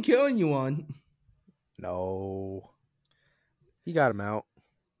 he ain't killing you one. No, he got him out.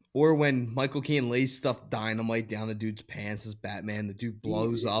 Or when Michael Keaton lays stuff dynamite down the dude's pants as Batman, the dude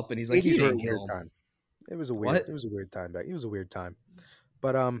blows up, and he's like, he Eighties were a didn't weird kill him. time. It was a What? weird time back. It was a weird time.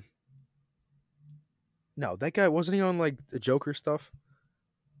 But no, that guy wasn't he on like the Joker stuff?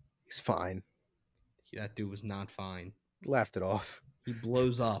 He's fine. That dude was not fine. Laughed it off. He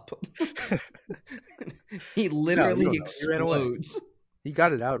blows up. He literally don't know. He ran away. explodes. He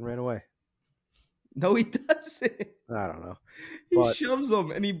got it out and ran away. No, he doesn't. I don't know. He But- shoves him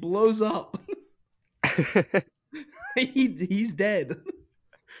and he blows up. He's dead.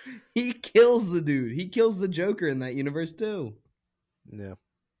 He kills the dude. He kills the Joker in that universe too. Yeah.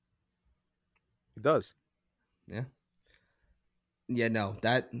 He does. Yeah, no,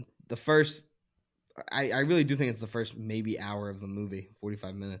 the first I really do think it's the first maybe hour of the movie,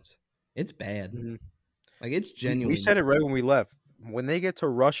 45 minutes. It's bad. Mhm. Like it's genuinely We said it right when we left. When they get to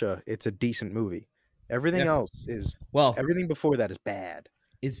Russia, it's a decent movie. Everything Yeah. else is well, everything before that is bad.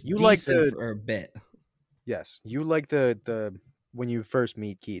 it's you decent like the- for a bit. Yes. You like the when you first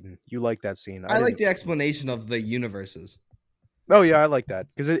meet Keaton. You like that scene. I like didn't- the explanation of the universes. Oh yeah, I like that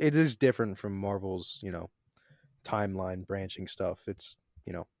because it is different from Marvel's, timeline branching stuff. It's,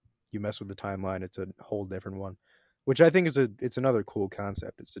 you mess with the timeline, it's a whole different one, which I think it's another cool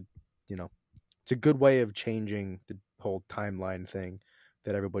concept. It's a good way of changing the whole timeline thing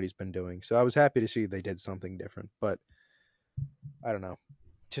that everybody's been doing. So I was happy to see they did something different, but I don't know,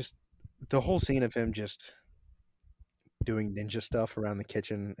 just the whole scene of him just doing ninja stuff around the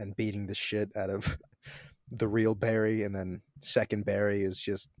kitchen and beating the shit out of the real Barry, and then second Barry is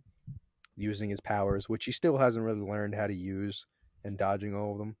just using his powers, which he still hasn't really learned how to use, and dodging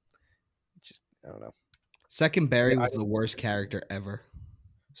all of them. Just, I don't know. Second Barry Yeah, was the worst character ever.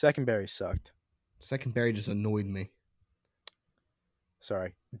 Second Barry sucked. Second Barry just annoyed me.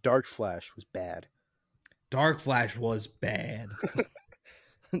 Sorry. Dark Flash was bad. Dark Flash was bad.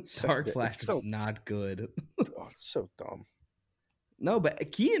 Dark It's Flash so- was not good. Oh, so dumb. No,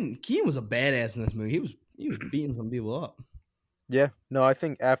 but Keaton was a badass in this movie. He was beating some people up. Yeah. No, I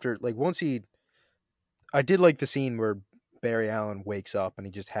think after, I did like the scene where Barry Allen wakes up and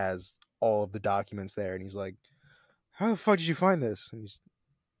he just has all of the documents there, and he's like, how the fuck did you find this? And it's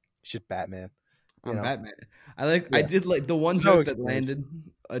just Batman. I'm know. Batman. I Yeah. did like the one No joke that explanation. landed.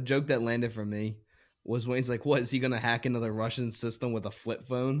 A joke that landed for me was when he's like, "What is he gonna hack into the Russian system with a flip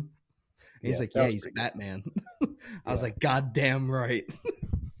phone?" And he's like, that "Yeah, was he's pretty good. Batman." I was Yeah. like, "God damn right."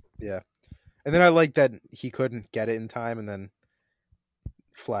 And then I like that he couldn't get it in time, and then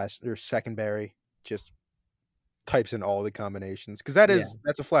Flash or Second Barry just types in all the combinations, because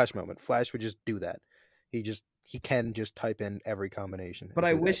that's a Flash moment. Flash would just do that. He can just type in every combination. But and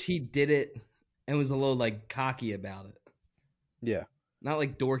I do that. wish he did it and was a little like cocky about it, Yeah, not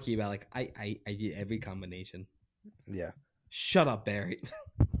like dorky about like I did every combination. yeah. Shut up, Barry.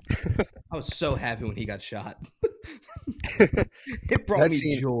 I was so happy when he got shot. It brought That me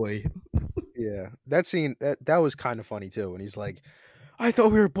scene- joy. Yeah, that scene that was kind of funny too. And he's like, "I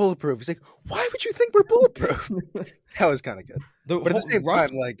thought we were bulletproof." He's like, "Why would you think we're bulletproof?" That was kind of good. The But at the whole same Rush-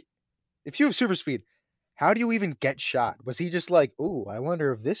 time, like, if you have super speed, how do you even get shot? Was he just like, "Ooh, I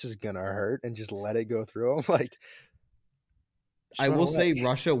wonder if this is gonna hurt," and just let it go through him? Like, I just will run say away.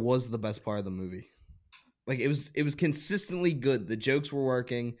 Russia was the best part of the movie. Like it was consistently good. The jokes were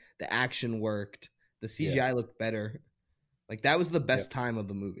working, the action worked, the CGI looked better. Like that was the best time of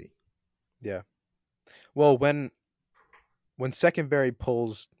the movie. Yeah. Well, when Second Barry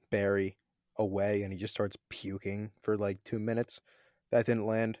pulls Barry away and he just starts puking for like 2 minutes, that didn't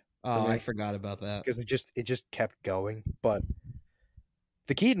land Oh, me. I forgot about that. because it just kept going. But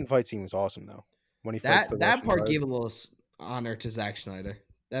the Keaton fight scene was awesome though. When he fights the That Russian part guard. gave a little honor to Zack Schneider.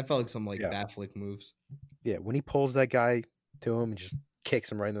 That felt like some like Yeah. Batflick moves. Yeah, when he pulls that guy to him and just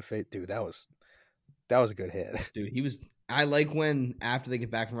kicks him right in the face, dude, that was a good hit. Dude, I like when after they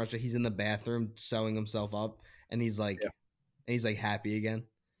get back from Russia, he's in the bathroom sewing himself up, and he's like, happy again.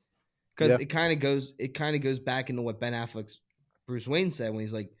 Because it kind of goes back into what Ben Affleck's Bruce Wayne said when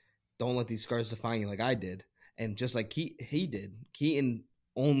he's like, "Don't let these scars define you like I did," and just like he did, Keaton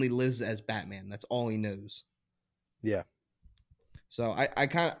only lives as Batman. That's all he knows. Yeah. So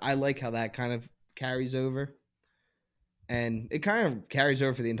I like how that kind of carries over, and it kind of carries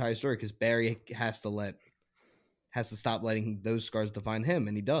over for the entire story because Barry has to stop letting those scars define him,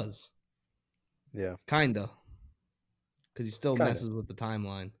 and he does. Yeah. Kinda. Because he still messes with the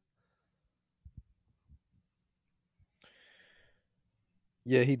timeline.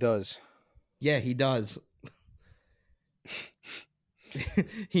 Yeah, he does. Yeah, he does.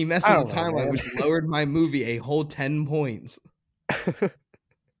 He messed with the timeline, which lowered my movie a whole 10 points.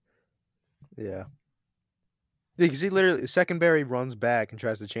 Yeah. Because he literally, Second Barry runs back and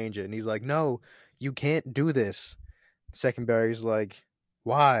tries to change it, and he's like, "No, you can't do this." Second Barry's like,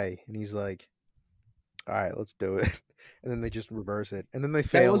 "Why?" And he's like, "All right, let's do it." And then they just reverse it, and then they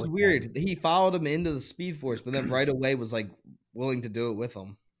fail. That was weird. He followed him into the Speed Force, but then right away was like willing to do it with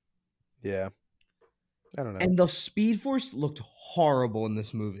him. Yeah. I don't know. And the Speed Force looked horrible in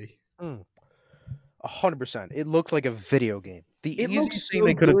this movie. 100%. It looked like a video game. It looks so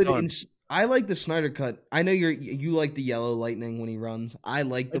they could have good. done. I like the Snyder cut. I know you like the yellow lightning when he runs. I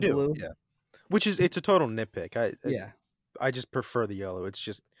like the blue. Yeah. It's a total nitpick. Yeah. I just prefer the yellow. It's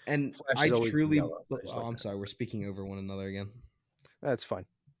just and Flash I is always truly. yellow. I'm sorry, we're speaking over one another again. That's fine.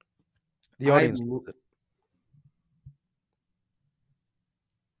 The audience. Do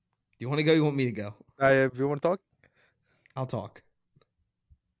you want to go? You want me to go? If you want to talk, I'll talk.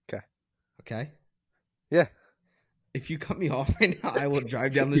 Okay. Okay. Yeah. If you cut me off right now, I will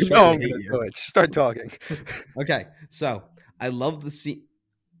drive down the street. No, I'm gonna do it. Start talking. Okay, so I love the scene.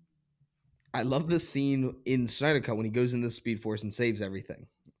 I love the scene in Snyder Cut when he goes into the Speed Force and saves everything.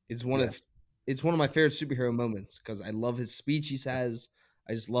 It's one of my favorite superhero moments because I love his speech he says.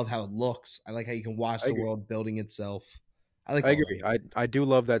 I just love how it looks. I like how you can watch the world building itself. I agree. I do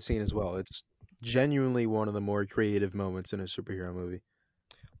love that scene as well. It's genuinely one of the more creative moments in a superhero movie.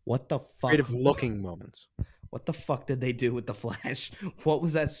 What the fuck? Creative looking moments. What the fuck did they do with the Flash? What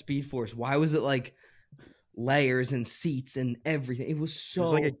was that Speed Force? Why was it like layers and seats and everything? It was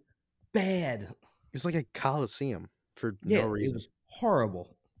so bad. It was like a coliseum for no reason. It was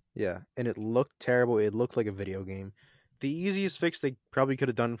horrible. Yeah, and it looked terrible. It looked like a video game. The easiest fix they probably could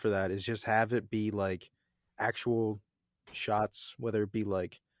have done for that is just have it be like actual shots, whether it be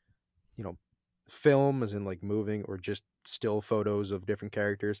like, film as in like moving or just still photos of different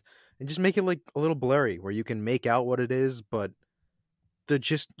characters, and just make it like a little blurry where you can make out what it is, but the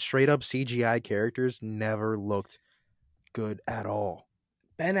just straight up CGI characters never looked good at all.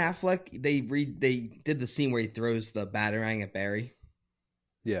 Ben Affleck, they did the scene where he throws the Batarang at Barry.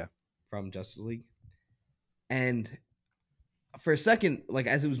 Yeah. From Justice League. And for a second, like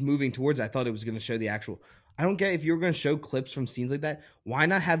as it was moving towards, I thought it was going to show the actual. I don't get if you were going to show clips from scenes like that, why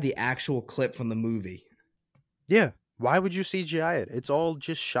not have the actual clip from the movie? Yeah. Why would you CGI it? It's all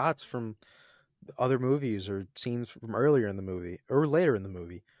just shots from other movies or scenes from earlier in the movie or later in the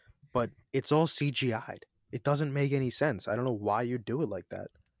movie. But it's all CGI'd. It doesn't make any sense. I don't know why you do it like that.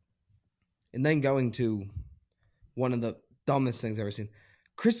 And then going to one of the dumbest things I've ever seen.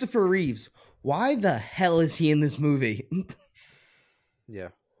 Christopher Reeves. Why the hell is he in this movie? Yeah.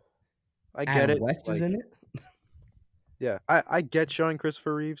 I get Adam it. West is in it? Yeah. I get showing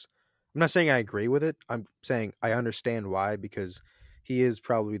Christopher Reeves. I'm not saying I agree with it. I'm saying I understand why, because he is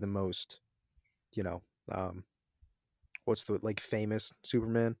probably the most, what's the famous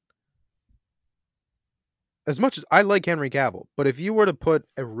Superman. As much as I like Henry Cavill, but if you were to put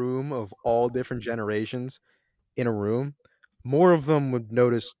a room of all different generations in a room, more of them would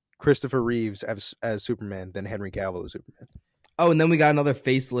notice Christopher Reeves as Superman than Henry Cavill as Superman. Oh, and then we got another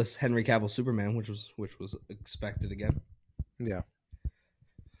faceless Henry Cavill Superman, which was expected again. Yeah.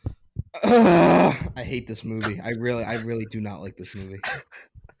 I hate this movie. I really do not like this movie.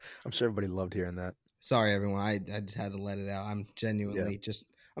 I'm sure everybody loved hearing that. Sorry, everyone. I just had to let it out. I'm genuinely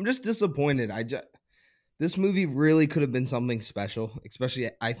I'm just disappointed. This movie really could have been something special. Especially,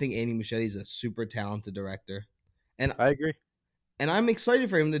 I think Andy Muschietti is a super talented director, and I agree. And I'm excited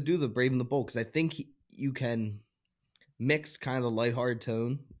for him to do The Brave and the Bold because I think you can mix kind of the lighthearted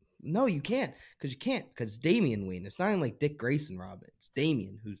tone. No, you can't because it's Damian Wayne. It's not even like Dick Grayson, Robin. It's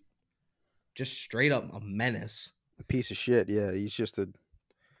Damian, who's just straight up a menace. A piece of shit. Yeah,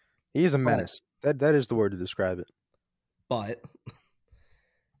 he's a menace. That is the word to describe it. But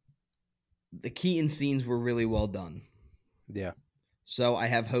the Keaton scenes were really well done. Yeah. So I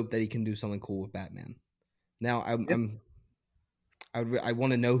have hope that he can do something cool with Batman. Now I'm I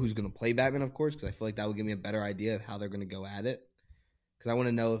want to know who's going to play Batman, of course, because I feel like that would give me a better idea of how they're going to go at it. Because I want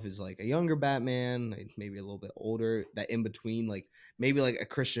to know if it's like a younger Batman, like maybe a little bit older, that in between, like maybe like a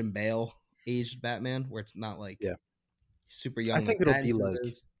Christian Bale aged Batman, where it's not like super young. I think like it'll be Pattinson like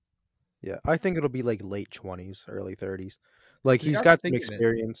is. I think it'll be like late 20s, early 30s. Like You he's gotta got some think of it.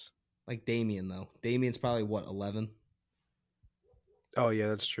 experience. Like Damien though. Damien's probably what 11, Oh yeah,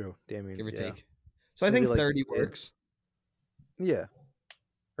 that's true. Damien, give or yeah. take. So I Maybe think like 30 mid. works. Yeah.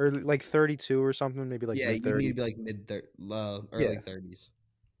 Or like 32 or something, maybe like Yeah, mid you need to 30s. be like early 30s.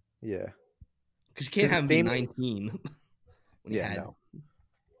 Yeah. Because you can't 'Cause have him be Damien's 19 when Yeah, you had. no.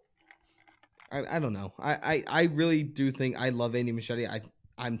 I don't know. I really do think I love Andy Muschietti.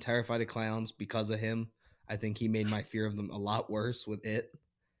 I'm terrified of clowns because of him. I think he made my fear of them a lot worse with it.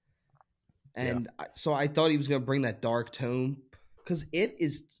 And so I thought he was going to bring that dark tone because it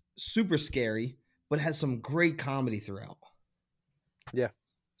is super scary, but it has some great comedy throughout. Yeah.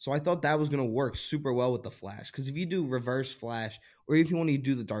 So I thought that was going to work super well with the Flash. Because if you do Reverse Flash, or if you want to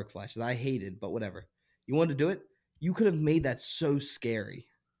do the Dark Flash that I hated, but whatever, you wanted to do it, you could have made that so scary.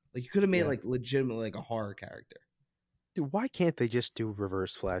 Like you could have made like legitimately like a horror character. Dude, why can't they just do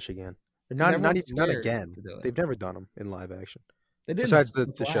Reverse Flash again? 'Cause Not everyone's even not scared again. to do it. They've never done them in live action. They did Besides the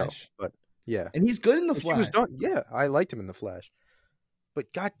the show, Flash. but yeah. And he's good in the Which Flash. he was done. Yeah, I liked him in the Flash.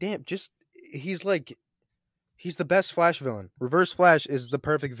 But goddamn, just he's the best Flash villain. Reverse Flash is the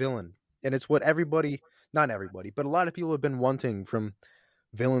perfect villain, and it's what not everybody, but a lot of people have been wanting from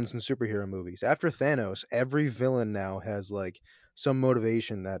villains in superhero movies. After Thanos, every villain now has like some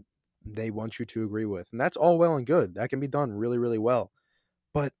motivation that they want you to agree with, and that's all well and good. That can be done really, really well.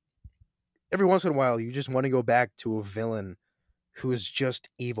 But every once in a while, you just want to go back to a villain who is just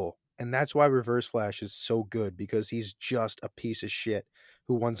evil. And that's why Reverse Flash is so good, because he's just a piece of shit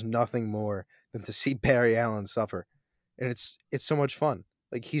who wants nothing more than to see Barry Allen suffer. And it's so much fun.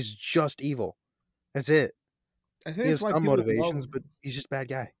 Like, he's just evil. That's it. I think He that's has why some people motivations, love, but he's just a bad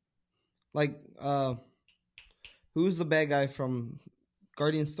guy. like who's the bad guy from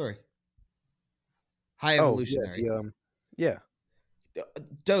Guardian's Story? High Evolutionary. Yeah.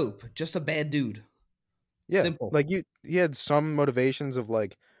 Dope. Just a bad dude. Yeah. Simple. Like, he had some motivations of,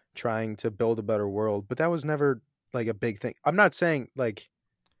 like, trying to build a better world, but that was never, like, a big thing. I'm not saying, like,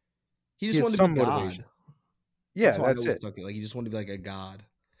 he he just had wanted to some be motivation. God. Yeah, That's how I that's always it. took it. Like he just wanted to be like a god,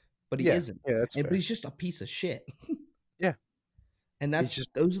 but he Yeah, isn't. yeah, that's But fair. he's just a piece of shit. Yeah. And He's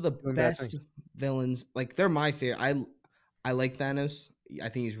just those are the doing bad best things. villains. Like they're my favorite. I like Thanos. I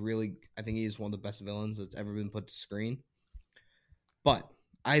think he's one of the best villains that's ever been put to screen. But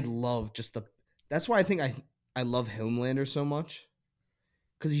I love just that's why I think I love Homelander so much.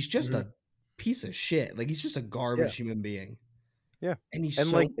 Because he's just a piece of shit. Like he's just a garbage human being. Yeah. And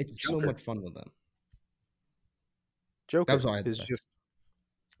And, like, it's so Joker. much fun with him. Joker That was all I had to is say. just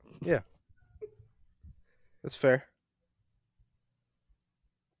that's fair.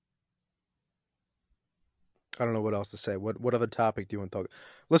 I don't know what else to say. What other topic do you want to talk?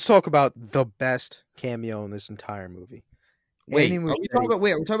 Let's talk about the best cameo in this entire movie. Wait, Andy are we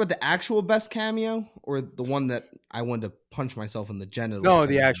Muschietti- talking about the actual best cameo or the one that I wanted to punch myself in the genitals? No,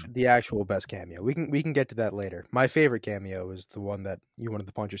 cameo? the actual best cameo. We can get to that later. My favorite cameo is the one that you wanted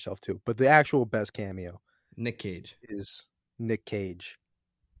to punch yourself to, but the actual best cameo Nick Cage. is Nick Cage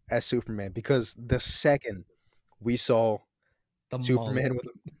as Superman, because the second we saw The Superman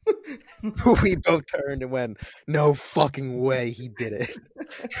mullet. with we both turned and went, "No fucking way, he did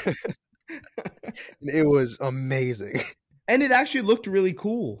it!" It was amazing. And it actually looked really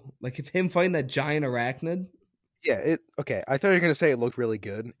cool. Like if him fighting that giant arachnid. Yeah, okay. I thought you were gonna say it looked really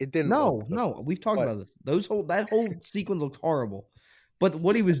good. It didn't. No, we've talked but- about this. That whole sequence looked horrible. But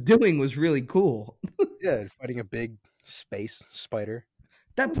what he was doing was really cool. Yeah, fighting a big space spider.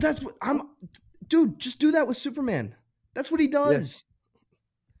 That's what dude, just do that with Superman. That's what he does.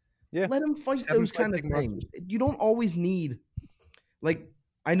 Yeah. Let him fight Just have him those fight kind of big things. You don't always need like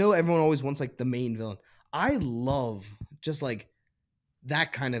I know everyone always wants like the main villain. I love just like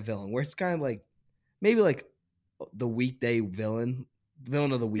that kind of villain where it's kind of like maybe like the weekday villain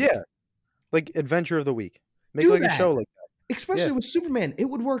of the week. Yeah, like Adventure of the Week. Make Do like that. a show like that. Especially with Superman, it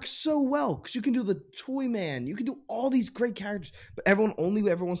would work so well because you can do the Toy Man, you can do all these great characters, but everyone only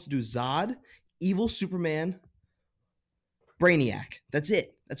ever wants to do Zod, Evil Superman, Brainiac. That's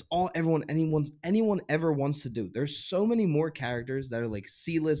it. That's all anyone ever wants to do. There's so many more characters that are like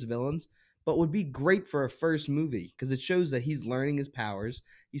C-list villains, but would be great for a first movie because it shows that he's learning his powers.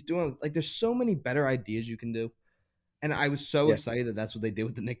 He's doing like there's so many better ideas you can do, and I was so excited that that's what they did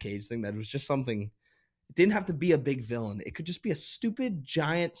with the Nick Cage thing. That it was just something. It didn't have to be a big villain. It could just be a stupid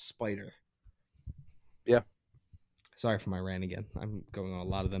giant spider. Yeah. Sorry for my rant again. I'm going on a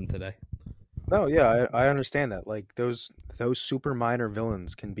lot of them today. No, yeah, I understand that. Like those super minor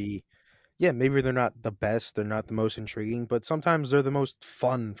villains can be, yeah, maybe they're not the best, they're not the most intriguing, but sometimes they're the most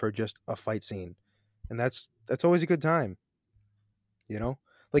fun for just a fight scene, and that's always a good time. You know,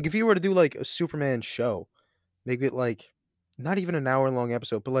 like if you were to do like a Superman show, make it like not even an hour long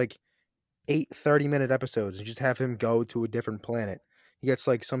episode, but like 8 30-minute episodes, and just have him go to a different planet. He gets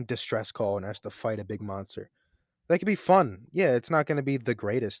like some distress call and has to fight a big monster. That could be fun. Yeah, it's not going to be the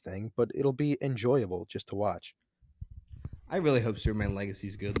greatest thing, but it'll be enjoyable just to watch. I really hope Superman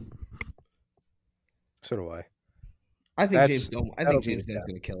Legacy's good. So do I. I think That's James Gunn. I that'll think be James the Gunn's test.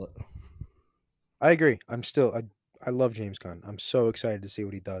 going to kill it. I agree. I love James Gunn. I'm so excited to see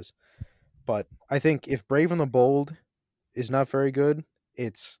what he does. But I think if Brave and the Bold is not very good,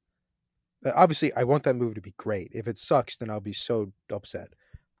 it's obviously I want that movie to be great. If it sucks, then I'll be so upset.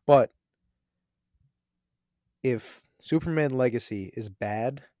 But if Superman Legacy is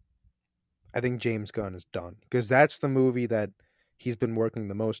bad, I think James Gunn is done because that's the movie that he's been working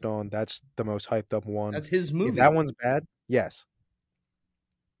the most on. That's the most hyped up one. That's his movie. If that one's bad, yes.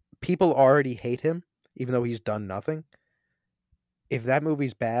 People already hate him, even though he's done nothing. If that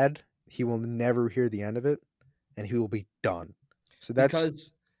movie's bad, he will never hear the end of it, and he will be done. So that's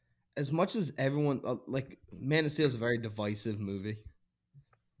because as much as everyone like Man of Steel is a very divisive movie.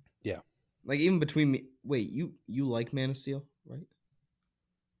 Yeah. Like even between me, wait, you like Man of Steel, right?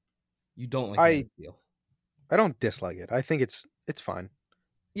 You don't like Man of Steel. I don't dislike it. I think it's fine.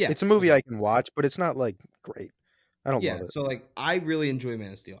 Yeah, it's a movie I can watch, but it's not like great. I don't love it. So like I really enjoy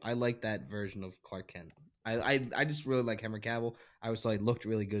Man of Steel. I like that version of Clark Kent. I just really like Henry Cavill. I was like looked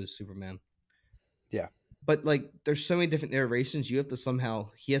really good as Superman. Yeah. But like there's so many different iterations. You have to somehow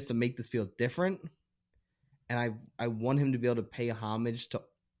he has to make this feel different. And I want him to be able to pay homage to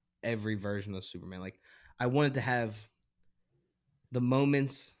every version of Superman. Like I wanted to have the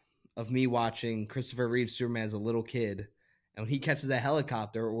moments of me watching Christopher Reeve's Superman as a little kid, and when he catches that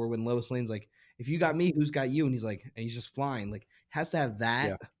helicopter, or when Lois Lane's like, "If you got me, who's got you?" and he's just flying. Like, has to have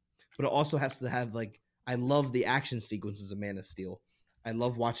that, but it also has to have like, I love the action sequences of Man of Steel. I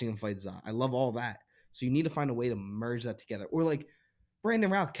love watching him fight Zod. I love all that. So you need to find a way to merge that together. Or like Brandon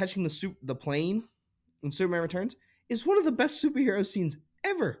Routh catching the plane in Superman Returns is one of the best superhero scenes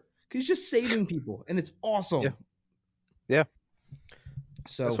ever because he's just saving people, and it's awesome. Yeah.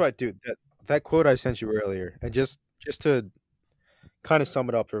 So that's right, dude. That quote I sent you earlier, and just to kind of sum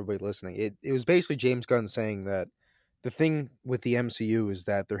it up for everybody listening, it was basically James Gunn saying that the thing with the MCU is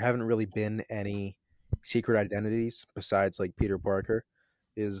that there haven't really been any secret identities besides like Peter Parker.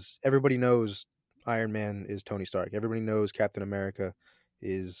 Is everybody knows Iron Man is Tony Stark. Everybody knows Captain America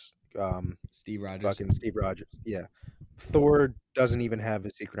is Steve Rogers. Fucking Steve Rogers. Yeah. Thor doesn't even have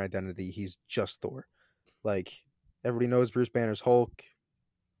a secret identity. He's just Thor. Like everybody knows Bruce Banner's Hulk.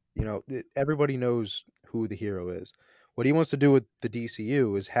 You know, everybody knows who the hero is. What he wants to do with the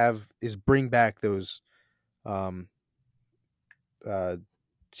DCU is bring back those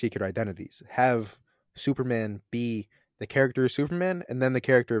secret identities. Have Superman be the character of Superman and then the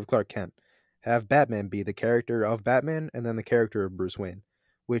character of Clark Kent. Have Batman be the character of Batman and then the character of Bruce Wayne,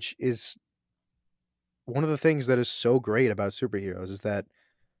 which is one of the things that is so great about superheroes is that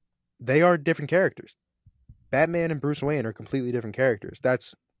they are different characters. Batman and Bruce Wayne are completely different characters.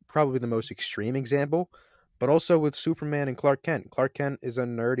 That's probably the most extreme example, but also with Superman and Clark Kent. Clark Kent is a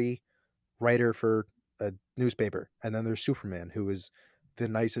nerdy writer for a newspaper, and then there's Superman, who is the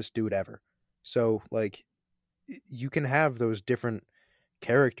nicest dude ever. So, like, you can have those different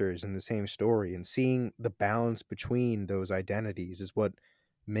characters in the same story, and seeing the balance between those identities is what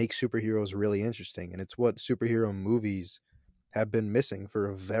makes superheroes really interesting, and it's what superhero movies have been missing for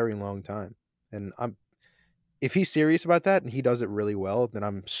a very long time. And if he's serious about that and he does it really well, then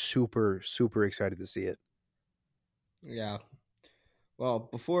I'm super, super excited to see it. Yeah. Well,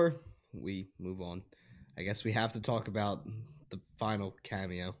 before we move on, I guess we have to talk about the final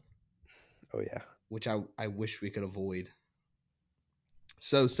cameo. Oh, yeah. Which I wish we could avoid.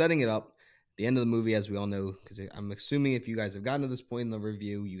 So, setting it up, the end of the movie, as we all know, because I'm assuming if you guys have gotten to this point in the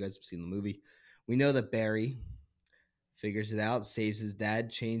review, you guys have seen the movie. We know that Barry figures it out, saves his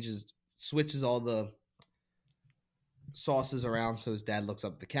dad, switches all the sauces around so his dad looks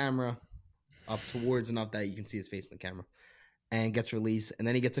up the camera, up towards enough that you can see his face in the camera, and gets released. And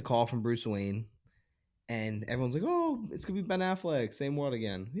then he gets a call from Bruce Wayne, and everyone's like, oh, it's going to be Ben Affleck, same world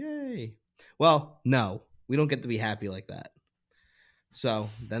again. Yay. Well, no, we don't get to be happy like that. So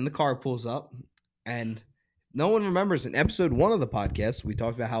then the car pulls up, and no one remembers in episode 1 of the podcast, we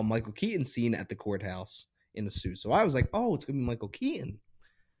talked about how Michael Keaton's seen at the courthouse in a suit. So I was like, oh, it's going to be Michael Keaton.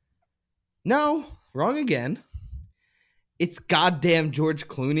 No, wrong again. It's goddamn George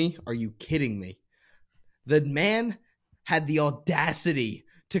Clooney. Are you kidding me? The man had the audacity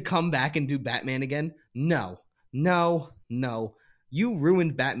to come back and do Batman again. No. You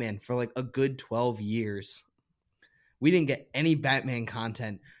ruined Batman for like a good 12 years. We didn't get any Batman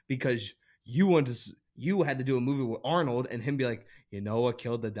content because you had to do a movie with Arnold and him be like, you know what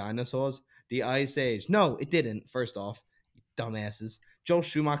killed the dinosaurs? The Ice Age. No, it didn't. First off, you dumbasses. Joel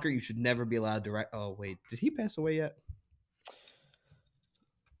Schumacher, you should never be allowed to direct. Oh, wait. Did he pass away yet?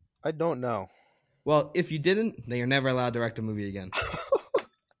 I don't know. Well, if you didn't, then you're never allowed to direct a movie again.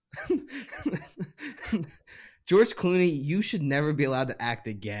 George Clooney, you should never be allowed to act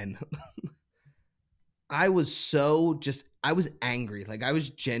again. I was angry. Like, I was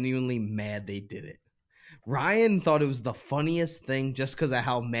genuinely mad they did it. Ryan thought it was the funniest thing just because of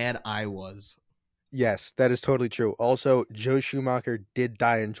how mad I was. Yes, that is totally true. Also, Joe Schumacher did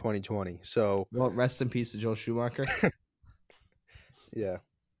die in 2020. So, well, rest in peace to Joel Schumacher. Yeah.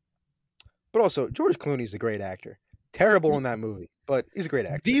 But also, George Clooney's a great actor. Terrible in that movie, but he's a great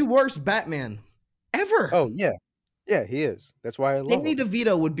actor. The worst Batman ever. Oh, yeah. Yeah, he is. That's why I love Danny him.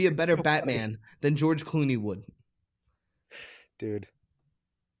 DeVito would be a better Batman than George Clooney would. Dude.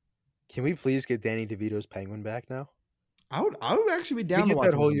 Can we please get Danny DeVito's Penguin back now? I would actually be down Can we to get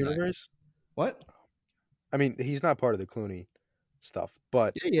watch that whole him back. universe? What? I mean, he's not part of the Clooney stuff,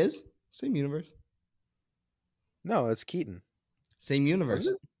 but Yeah, he is. Same universe. no, it's Keaton. Same universe.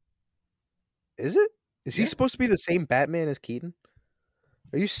 Is it? Is he Yeah. supposed to be the same Batman as Keaton?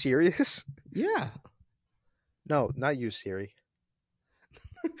 Are you serious? Yeah. No, not you, Siri.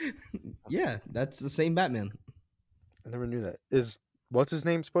 Yeah, that's the same Batman. I never knew that. Is what's his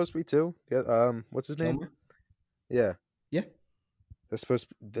name supposed to be too? Yeah, what's his name? Kilmer? Yeah. Yeah. That's supposed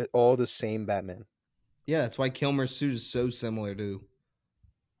to be all the same Batman. Yeah, that's why Kilmer's suit is so similar to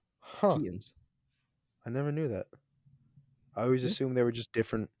Huh. Keaton's. I never knew that. I always Yeah. assumed they were just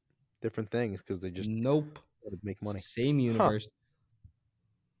different things because they just Nope. wanted to make money. Same universe.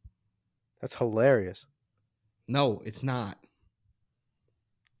 That's hilarious. No, it's not.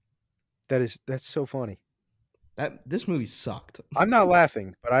 That's so funny. This movie sucked. I'm not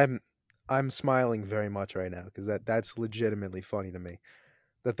laughing, but I'm smiling very much right now because that's legitimately funny to me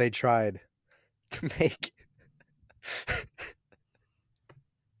that they tried to make.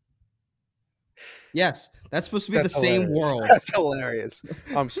 Yes, that's supposed to be That's the same hilarious. world. That's hilarious.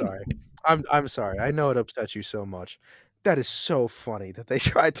 I'm sorry. I'm sorry. I know it upsets you so much. That is so funny that they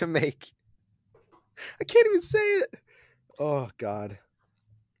tried to make. I can't even say it. Oh God.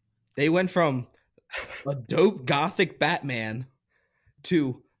 They went from a dope gothic Batman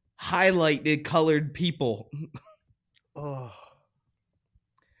to highlighted colored people. Oh.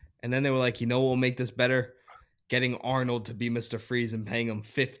 And then they were like, you know what will make this better? Getting Arnold to be Mr. Freeze and paying him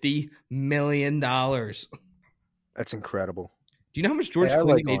 $50 million. Do That's incredible. you know how much George Hey, I Clooney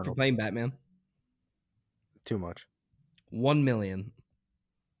like made for Arnold. playing Batman? Too much. $1 million.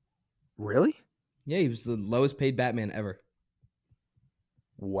 Really? Yeah, he was the lowest paid Batman ever.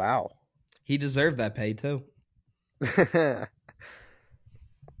 Wow. He deserved that pay too.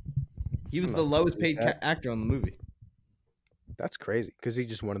 He was I'm the not lowest believe paid that. actor on the movie. That's crazy because he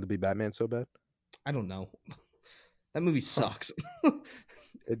just wanted to be Batman so bad. I don't know. That movie sucks.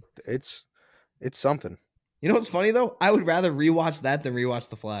 It's something. You know what's funny though? I would rather rewatch that than rewatch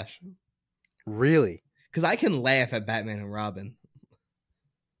The Flash. Really? Because I can laugh at Batman and Robin.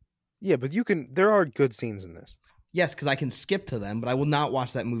 Yeah, but there are good scenes in this. Yes, because I can skip to them, but I will not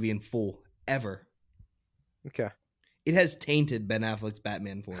watch that movie in full, ever. Okay. It has tainted Ben Affleck's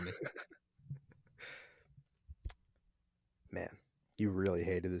Batman for me. Man, you really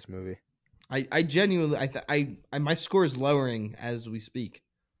hated this movie. I genuinely, I my score is lowering as we speak.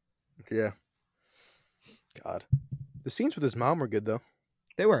 Yeah. God. The scenes with his mom were good though.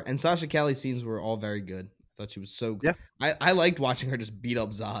 They were, and Sasha Callie's scenes were all very good. I thought she was so good. Yeah. I liked watching her just beat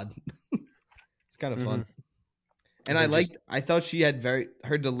up Zod. It's kind of fun. And They I thought she had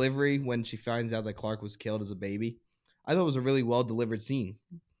her delivery when she finds out that Clark was killed as a baby. I thought it was a really well delivered scene.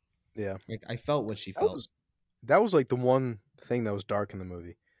 Yeah. Like I felt what she felt. That was like the one thing that was dark in the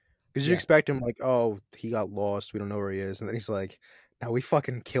movie. Because you Yeah. expect him like, oh, he got lost. We don't know where he is. And then he's like, no, we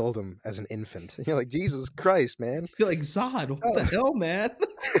fucking killed him as an infant. And you're like, Jesus Christ, man. You're like, Zod, what the hell, man?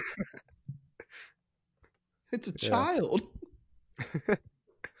 It's a Yeah. child.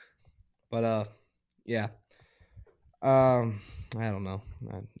 But yeah. I don't know.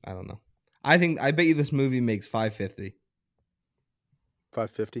 I don't know. I bet you this movie makes $550.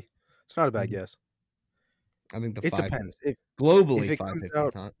 550. It's not a bad guess. I think the It 5 depends. globally if it comes 550.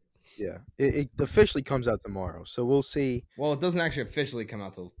 out- Huh? Yeah. It officially comes out tomorrow. So we'll see. Well, it doesn't actually officially come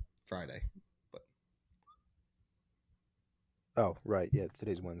out till Friday. Oh, right. Yeah,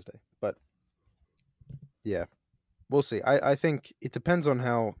 today's Wednesday. But yeah, we'll see. I think it depends on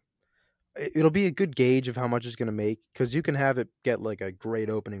how it'll be a good gauge of how much it's going to make because you can have it get like a great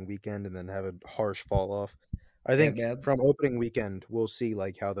opening weekend and then have a harsh fall off. I think Ant-Man. from opening weekend, we'll see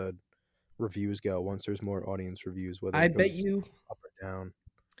like how the reviews go once there's more audience reviews, whether I it bet goes you. up or down.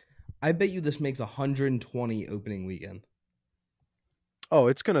 I bet you this makes 120 opening weekend. Oh,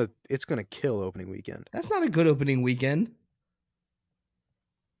 it's gonna kill opening weekend. That's not a good opening weekend.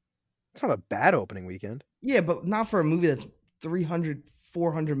 It's not a bad opening weekend. Yeah, but not for a movie that's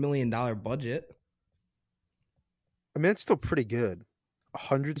 $400 million budget. I mean, it's still pretty good.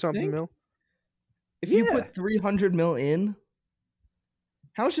 100 something think? mil. If you Yeah. put 300 mil in,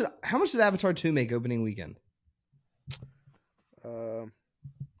 how much did Avatar 2 make opening weekend? Let's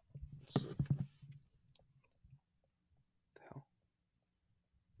see. What the hell?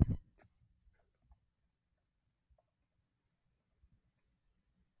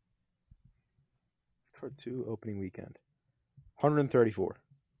 For 2 opening weekend, 134.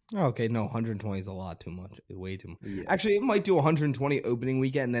 Oh, okay, no, 120 is a lot too much. Way too much. Yeah. Actually, it might do 120 opening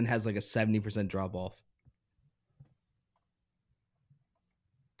weekend and then has like a 70% drop off.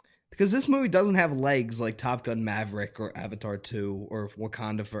 Because this movie doesn't have legs like Top Gun Maverick or Avatar 2 or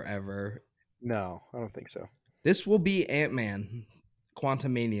Wakanda Forever. No, I don't think so. This will be Ant-Man,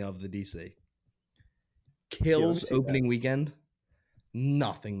 Quantumania of the DC. Kills see opening weekend,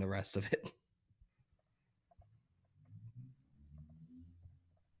 nothing the rest of it.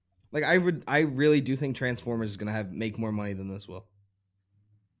 Like I really do think Transformers is gonna make more money than this will.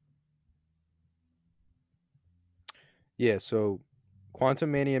 Yeah, so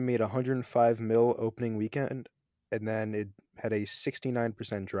Quantum Mania made 105 mil opening weekend, and then it had a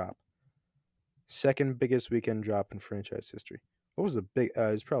 69% drop. Second biggest weekend drop in franchise history. What was the big?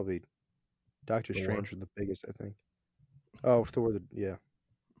 It's probably Doctor Thor. Strange was the biggest, I think. Oh, Thor.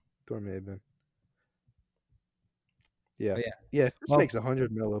 Thor may have been. Yeah, But yeah. yeah. This Well- makes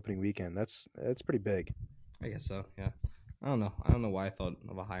 100 mil opening weekend. That's pretty big. I guess so. Yeah. I don't know. I don't know why I thought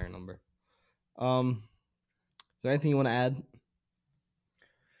of a higher number. Is there anything you want to add?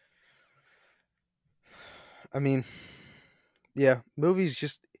 I mean, yeah, movies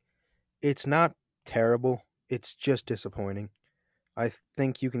just it's not terrible. It's just disappointing. I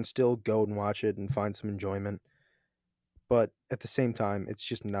think you can still go and watch it and find some enjoyment. But at the same time,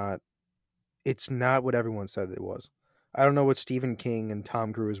 it's not what everyone said it was. I don't know what Stephen King and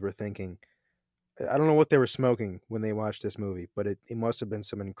Tom Cruise were thinking. I don't know what they were smoking when they watched this movie, but it must have been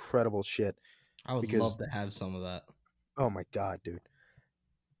some incredible shit. I would Because- love to have some of that. Oh my god, dude.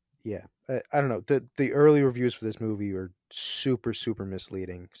 Yeah, I don't know. The early reviews for this movie are super super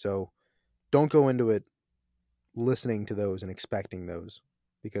misleading. So don't go into it listening to those and expecting those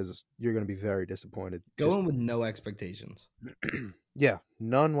because you're going to be very disappointed. Go in with no expectations. Yeah,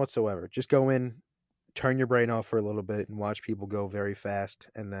 none whatsoever. Just go in, turn your brain off for a little bit and watch people go very fast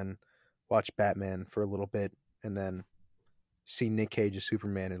and then watch Batman for a little bit and then see Nick Cage as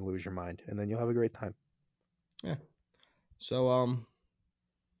Superman and lose your mind and then you'll have a great time. So,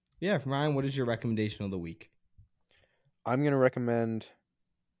 yeah, Ryan, what is your recommendation of the week? I'm going to recommend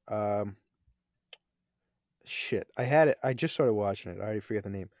shit. I had it. I just started watching it. I already forget the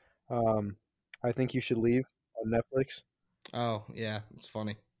name. I Think You Should Leave on Netflix. Oh, yeah, it's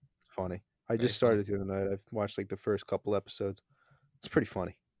funny. It's funny. I Very just started the other night. I've watched like the first couple episodes. It's pretty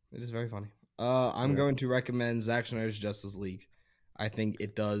funny. It is very funny. I'm Yeah. going to recommend Zack Snyder's Justice League. I think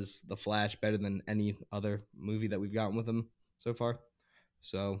it does The Flash better than any other movie that we've gotten with him so far.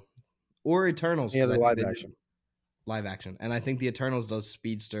 So, or Eternals. Yeah, 'cause the I think live they did action. Live action. And I think the Eternals does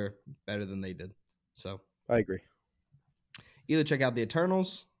Speedster better than they did. So, I agree. either check out the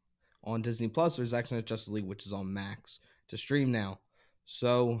Eternals on Disney Plus or Zack Snyder's Justice League, which is on Max to stream now.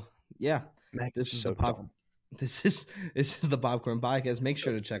 So, yeah. Max This is so the pop. dumb. This is the Popcorn Podcast. Make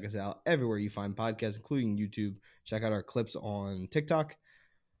sure to check us out everywhere you find podcasts, including YouTube. Check out our clips on TikTok.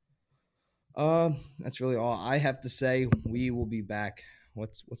 That's really all I have to say. We will be back.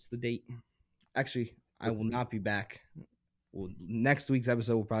 What's the date? Actually, I will not be back. Well, next week's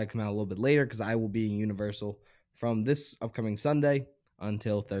episode will probably come out a little bit later because I will be in Universal from this upcoming Sunday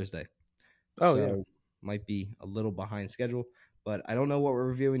until Thursday. Oh, so, yeah. might be a little behind schedule, but I don't know what we're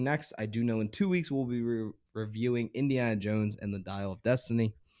reviewing next. I do know in 2 weeks we'll be reviewing Indiana Jones and the Dial of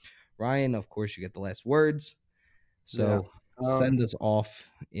Destiny. Ryan, of course, you get the last words. So send us off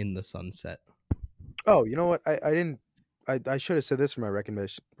in the sunset. Oh, you know what? I should have said this for my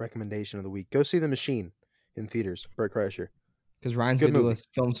recommendation of the week. Go see The Machine in theaters. Bert Kreischer. Because Ryan's Good going to do a movie.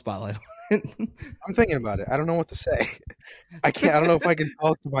 film spotlight. I'm thinking about it. I don't know what to say. I don't know if I can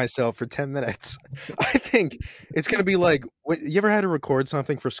talk to myself for 10 minutes. I think it's going to be like, you ever had to record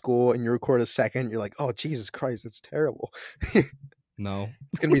something for school and you record a second, you're like, oh, Jesus Christ, that's terrible. No.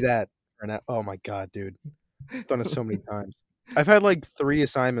 It's going to be that. Oh my God, dude. I've done it so many times. I've had like 3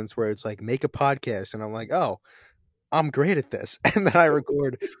 assignments where it's like, make a podcast. And I'm like, oh, I'm great at this. And then I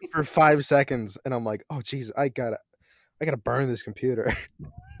record for 5 seconds and I'm like, oh, geez, I gotta burn this computer.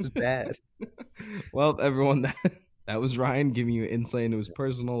 It's bad. Well, everyone, that was Ryan giving you insight into his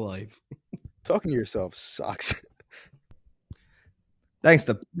personal life. Talking to yourself sucks.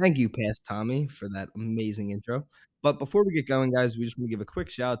 Thank you, Past Tommy, for that amazing intro. But before we get going, guys, we just want to give a quick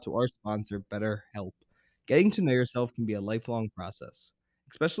shout out to our sponsor, BetterHelp. Getting to know yourself can be a lifelong process,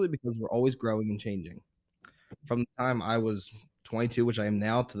 especially because we're always growing and changing. From the time I was 22, which I am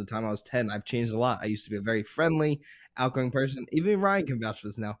now, to the time I was 10, I've changed a lot. I used to be a very friendly, outgoing person. Even Ryan can vouch for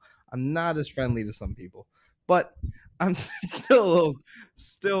this now. I'm not as friendly to some people, but I'm still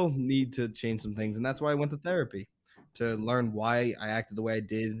need to change some things, and that's why I went to therapy, to learn why I acted the way I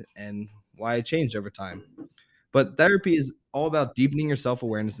did and why I changed over time. But therapy is all about deepening your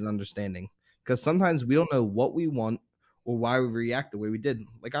self-awareness and understanding, because sometimes we don't know what we want or why we react the way we did,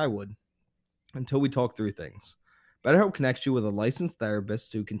 like I would, until we talk through things. BetterHelp connects you with a licensed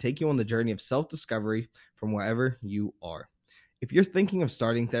therapist who can take you on the journey of self-discovery from wherever you are. If you're thinking of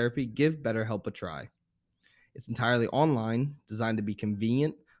starting therapy, give BetterHelp a try. It's entirely online, designed to be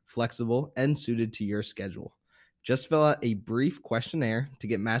convenient, flexible, and suited to your schedule. Just fill out a brief questionnaire to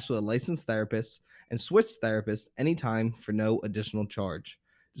get matched with a licensed therapist and switch therapists anytime for no additional charge.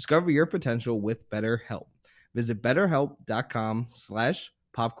 Discover your potential with BetterHelp. Visit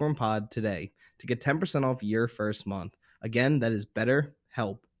betterhelp.com/popcornpod today to get 10% off your first month. Again, that is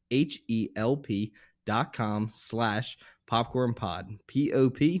BetterHelp, HELP.com/popcornpod,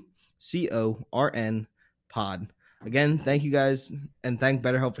 POPCORN pod. Again, thank you guys, and thank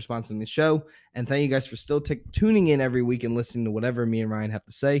BetterHelp for sponsoring the show, and thank you guys for still tuning in every week and listening to whatever me and Ryan have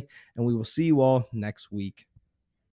to say, and we will see you all next week.